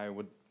 and I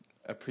would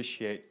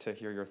appreciate to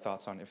hear your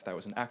thoughts on if that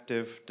was an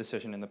active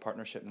decision in the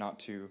partnership not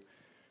to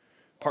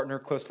partner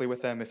closely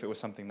with them, if it was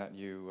something that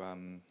you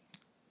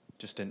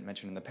just didn't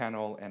mention in the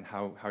panel, and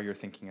how you're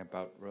thinking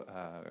about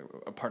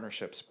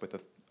partnerships with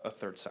a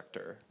third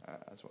sector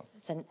as well.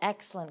 It's an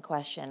excellent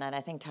question, and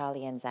I think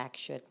Talia and Zach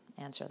should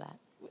answer that.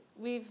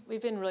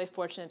 We've been really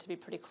fortunate to be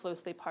pretty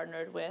closely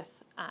partnered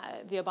with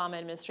the Obama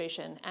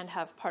administration and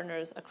have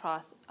partners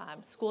across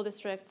school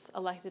districts,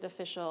 elected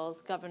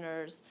officials,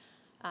 governors,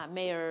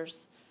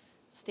 mayors,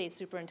 state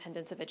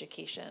superintendents of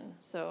education.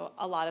 So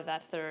a lot of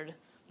that third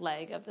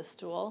leg of the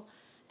stool.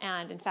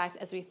 And in fact,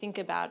 as we think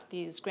about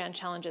these grand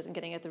challenges and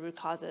getting at the root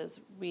causes,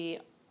 we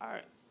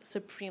are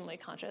supremely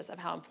conscious of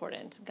how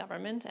important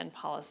government and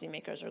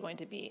policymakers are going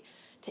to be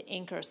to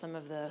anchor some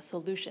of the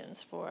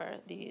solutions for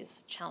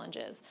these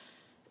challenges.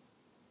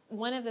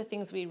 One of the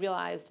things we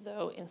realized,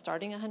 though, in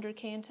starting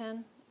 100K in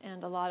 10,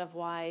 and a lot of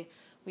why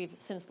we've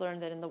since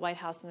learned that in the White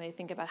House, when they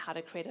think about how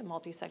to create a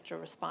multi-sector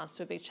response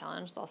to a big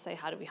challenge, they'll say,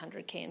 how do we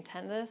 100K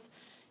intend this?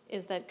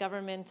 Is that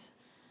government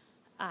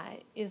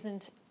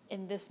isn't,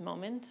 in this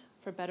moment,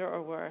 for better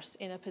or worse,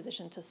 in a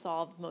position to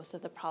solve most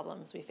of the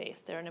problems we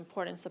face. They're an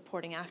important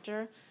supporting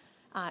actor,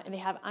 and they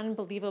have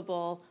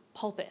unbelievable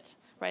pulpit,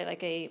 right?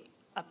 Like a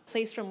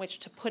place from which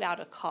to put out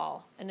a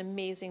call, an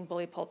amazing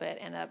bully pulpit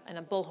and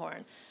a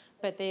bullhorn.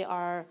 But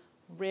they're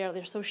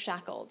so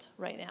shackled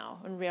right now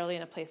and rarely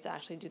in a place to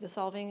actually do the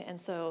solving. And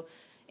so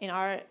in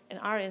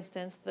our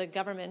instance, the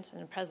government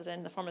and the president,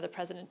 in the form of the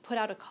president, put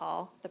out a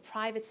call. The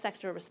private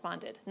sector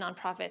responded,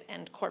 nonprofit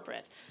and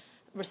corporate,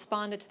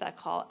 responded to that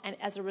call. And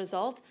as a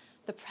result,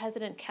 the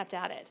president kept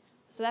at it.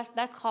 So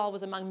that call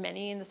was among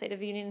many in the State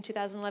of the Union in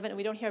 2011, and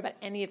we don't hear about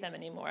any of them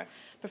anymore.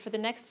 But for the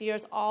next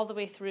years, all the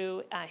way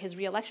through his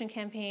re-election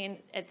campaign,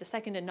 at the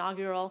second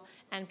inaugural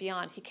and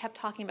beyond, he kept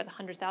talking about the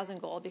 100,000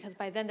 goal, because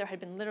by then there had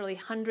been literally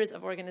hundreds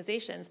of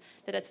organizations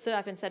that had stood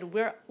up and said,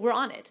 we're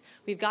on it.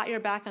 We've got your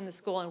back on this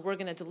goal, and we're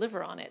going to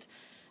deliver on it.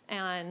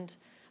 And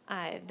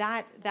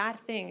that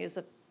thing is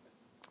a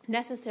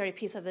necessary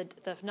piece of the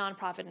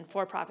nonprofit and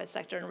for-profit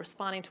sector in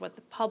responding to what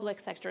the public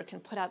sector can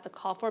put out the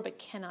call for but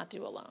cannot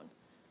do alone.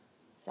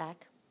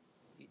 Zach?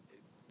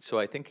 So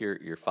I think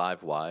your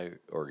 5 why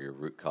or your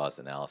root cause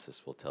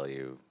analysis will tell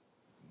you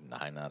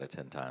 9 out of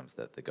 10 times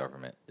that the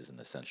government is an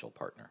essential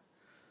partner.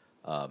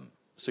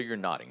 So you're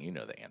nodding, you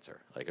know the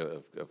answer. Like,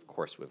 of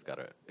course we've got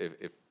to,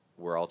 if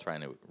we're all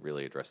trying to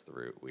really address the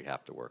root, we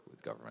have to work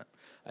with government.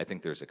 I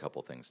think there's a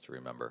couple things to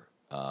remember.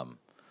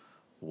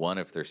 One,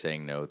 if they're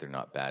saying no, they're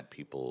not bad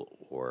people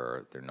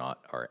or they're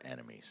not our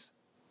enemies,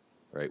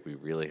 right? We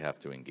really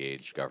have to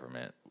engage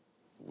government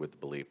with the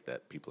belief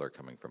that people are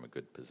coming from a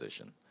good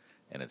position,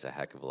 and it's a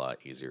heck of a lot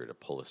easier to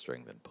pull a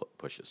string than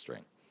push a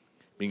string.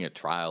 Being a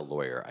trial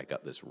lawyer, I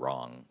got this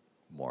wrong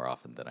more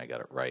often than I got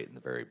it right in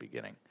the very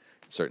beginning.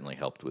 It certainly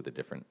helped with a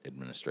different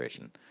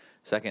administration.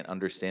 Second,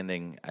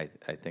 understanding, I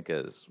think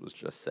as was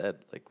just said,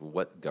 like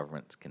what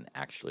governments can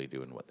actually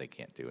do and what they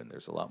can't do, and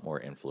there's a lot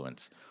more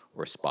influence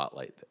or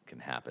spotlight that can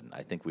happen.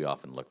 I think we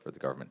often look for the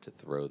government to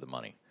throw the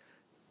money.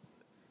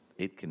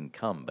 It can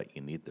come, but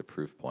you need the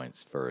proof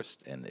points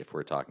first. And if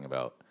we're talking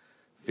about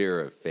fear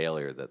of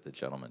failure that the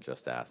gentleman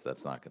just asked,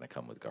 that's not going to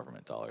come with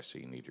government dollars. So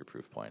you need your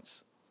proof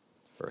points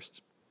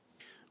first.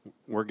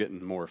 We're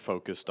getting more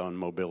focused on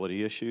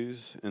mobility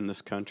issues in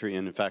this country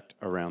and, in fact,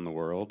 around the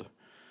world.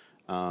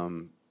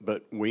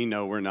 But we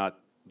know we're not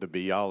the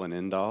be-all and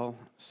end-all.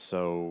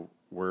 So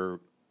we're,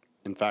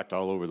 in fact,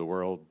 all over the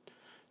world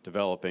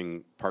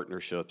developing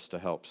partnerships to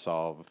help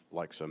solve,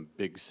 like, some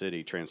big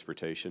city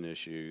transportation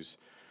issues.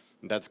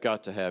 That's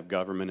got to have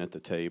government at the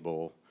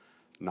table,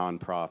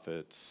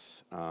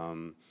 nonprofits,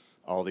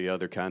 all the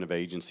other kind of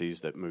agencies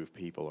that move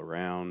people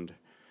around.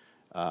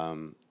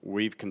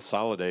 We've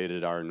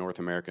consolidated our North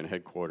American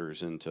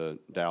headquarters into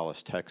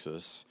Dallas,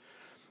 Texas.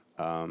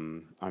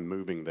 I'm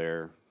moving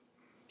there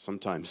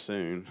sometime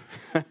soon.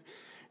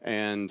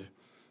 And,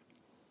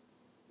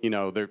 you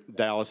know,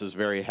 Dallas is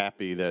very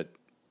happy that,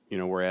 you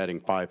know, we're adding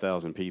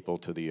 5,000 people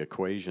to the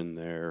equation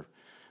there.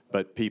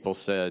 But people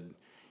said,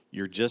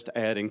 you're just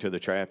adding to the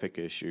traffic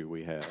issue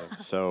we have.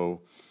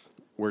 So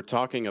we're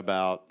talking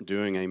about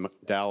doing a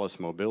Dallas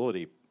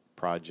mobility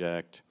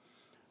project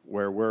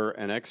where we're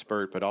an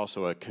expert but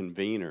also a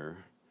convener,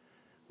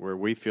 where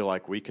we feel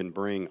like we can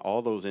bring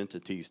all those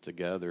entities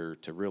together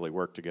to really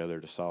work together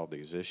to solve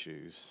these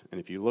issues.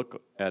 And if you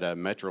look at a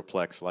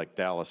metroplex like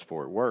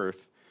Dallas-Fort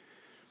Worth,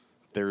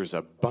 there's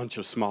a bunch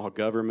of small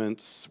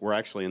governments. We're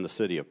actually in the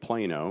city of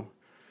Plano.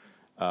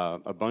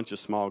 A bunch of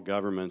small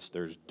governments.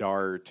 There's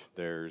DART.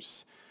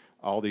 There's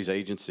all these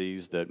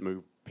agencies that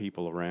move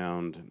people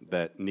around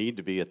that need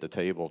to be at the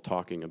table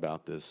talking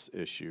about this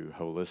issue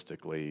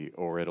holistically,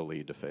 or it'll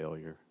lead to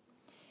failure.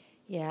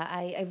 Yeah,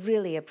 I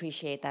really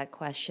appreciate that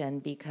question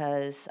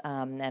because,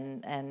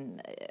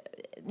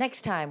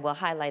 next time we'll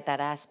highlight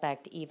that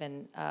aspect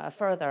even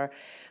further.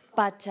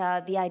 But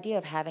the idea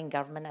of having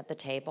government at the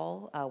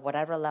table,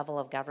 whatever level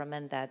of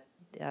government that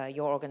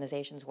your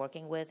organization's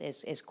working with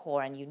is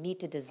core, and you need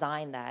to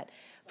design that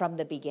from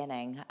the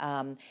beginning.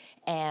 I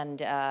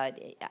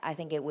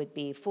think it would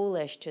be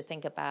foolish to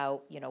think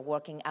about, you know,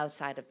 working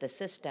outside of the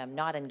system,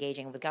 not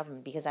engaging with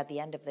government, because at the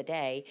end of the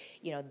day,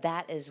 you know,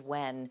 that is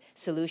when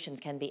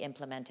solutions can be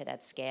implemented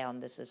at scale.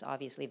 And this is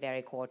obviously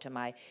very core to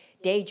my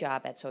day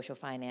job at Social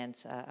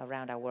Finance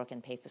around our work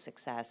and Pay for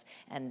Success.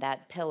 And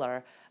that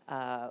pillar,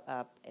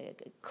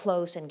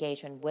 close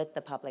engagement with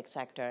the public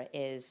sector,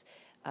 is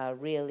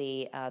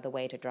really the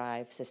way to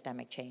drive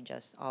systemic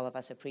changes all of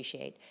us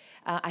appreciate.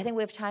 I think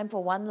we have time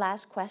for one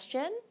last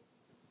question.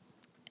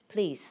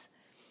 Please.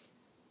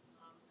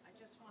 I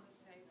just want to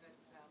say that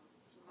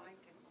Mike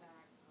and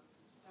Zach, I'm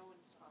so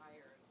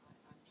inspired.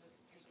 I'm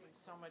just taking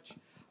so much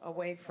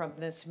away from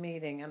this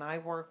meeting, and I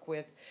work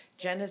with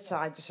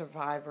genocide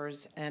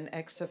survivors and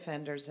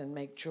ex-offenders and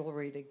make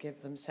jewelry to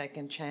give them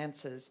second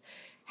chances.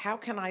 How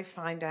can I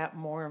find out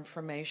more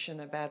information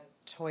about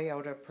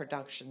Toyota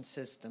Production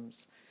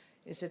Systems?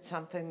 Is it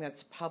something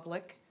that's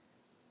public?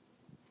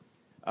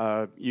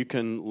 You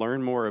can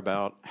learn more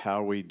about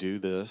how we do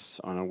this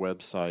on a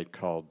website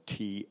called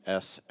tssc.com.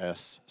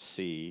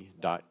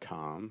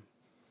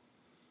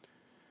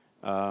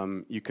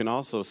 You can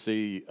also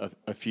see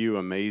a few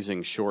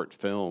amazing short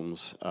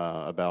films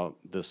about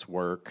this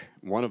work.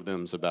 One of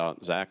them is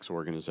about Zach's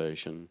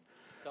organization.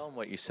 Tell them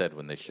what you said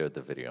when they showed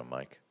the video,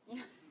 Mike.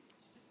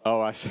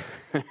 Oh,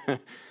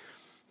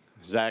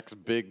 Zach's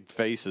big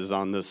face is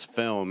on this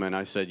film, and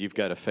I said, "You've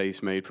got a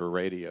face made for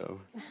radio."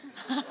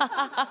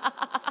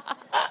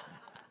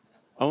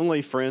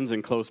 Only friends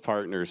and close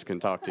partners can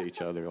talk to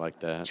each other like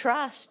that.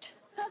 Trust.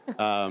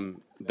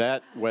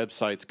 That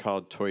website's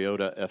called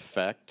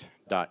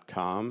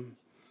toyotaeffect.com,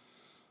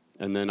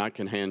 and then I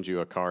can hand you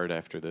a card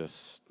after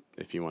this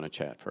if you want to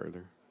chat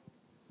further.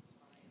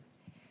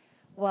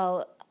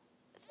 Well,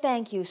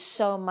 thank you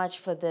so much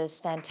for this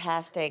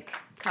fantastic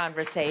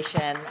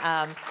conversation.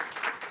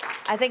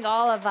 I think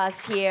all of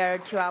us here,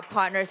 to our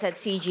partners at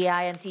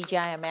CGI and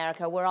CGI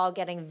America, we're all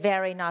getting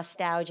very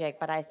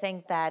nostalgic, but I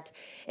think that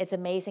it's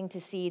amazing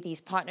to see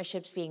these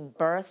partnerships being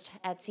birthed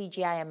at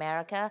CGI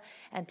America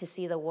and to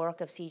see the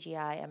work of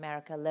CGI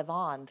America live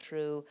on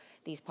through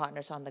these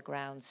partners on the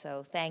ground.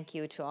 So thank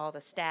you to all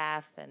the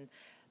staff and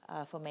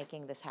for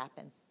making this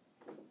happen.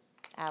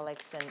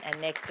 Alex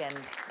and Nick and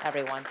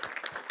everyone.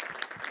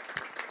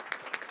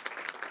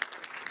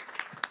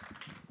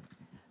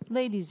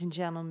 Ladies and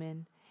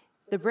gentlemen,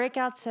 the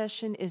breakout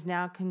session is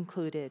now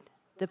concluded.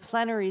 The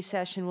plenary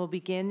session will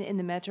begin in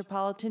the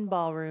Metropolitan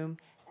Ballroom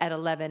at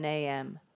 11 a.m.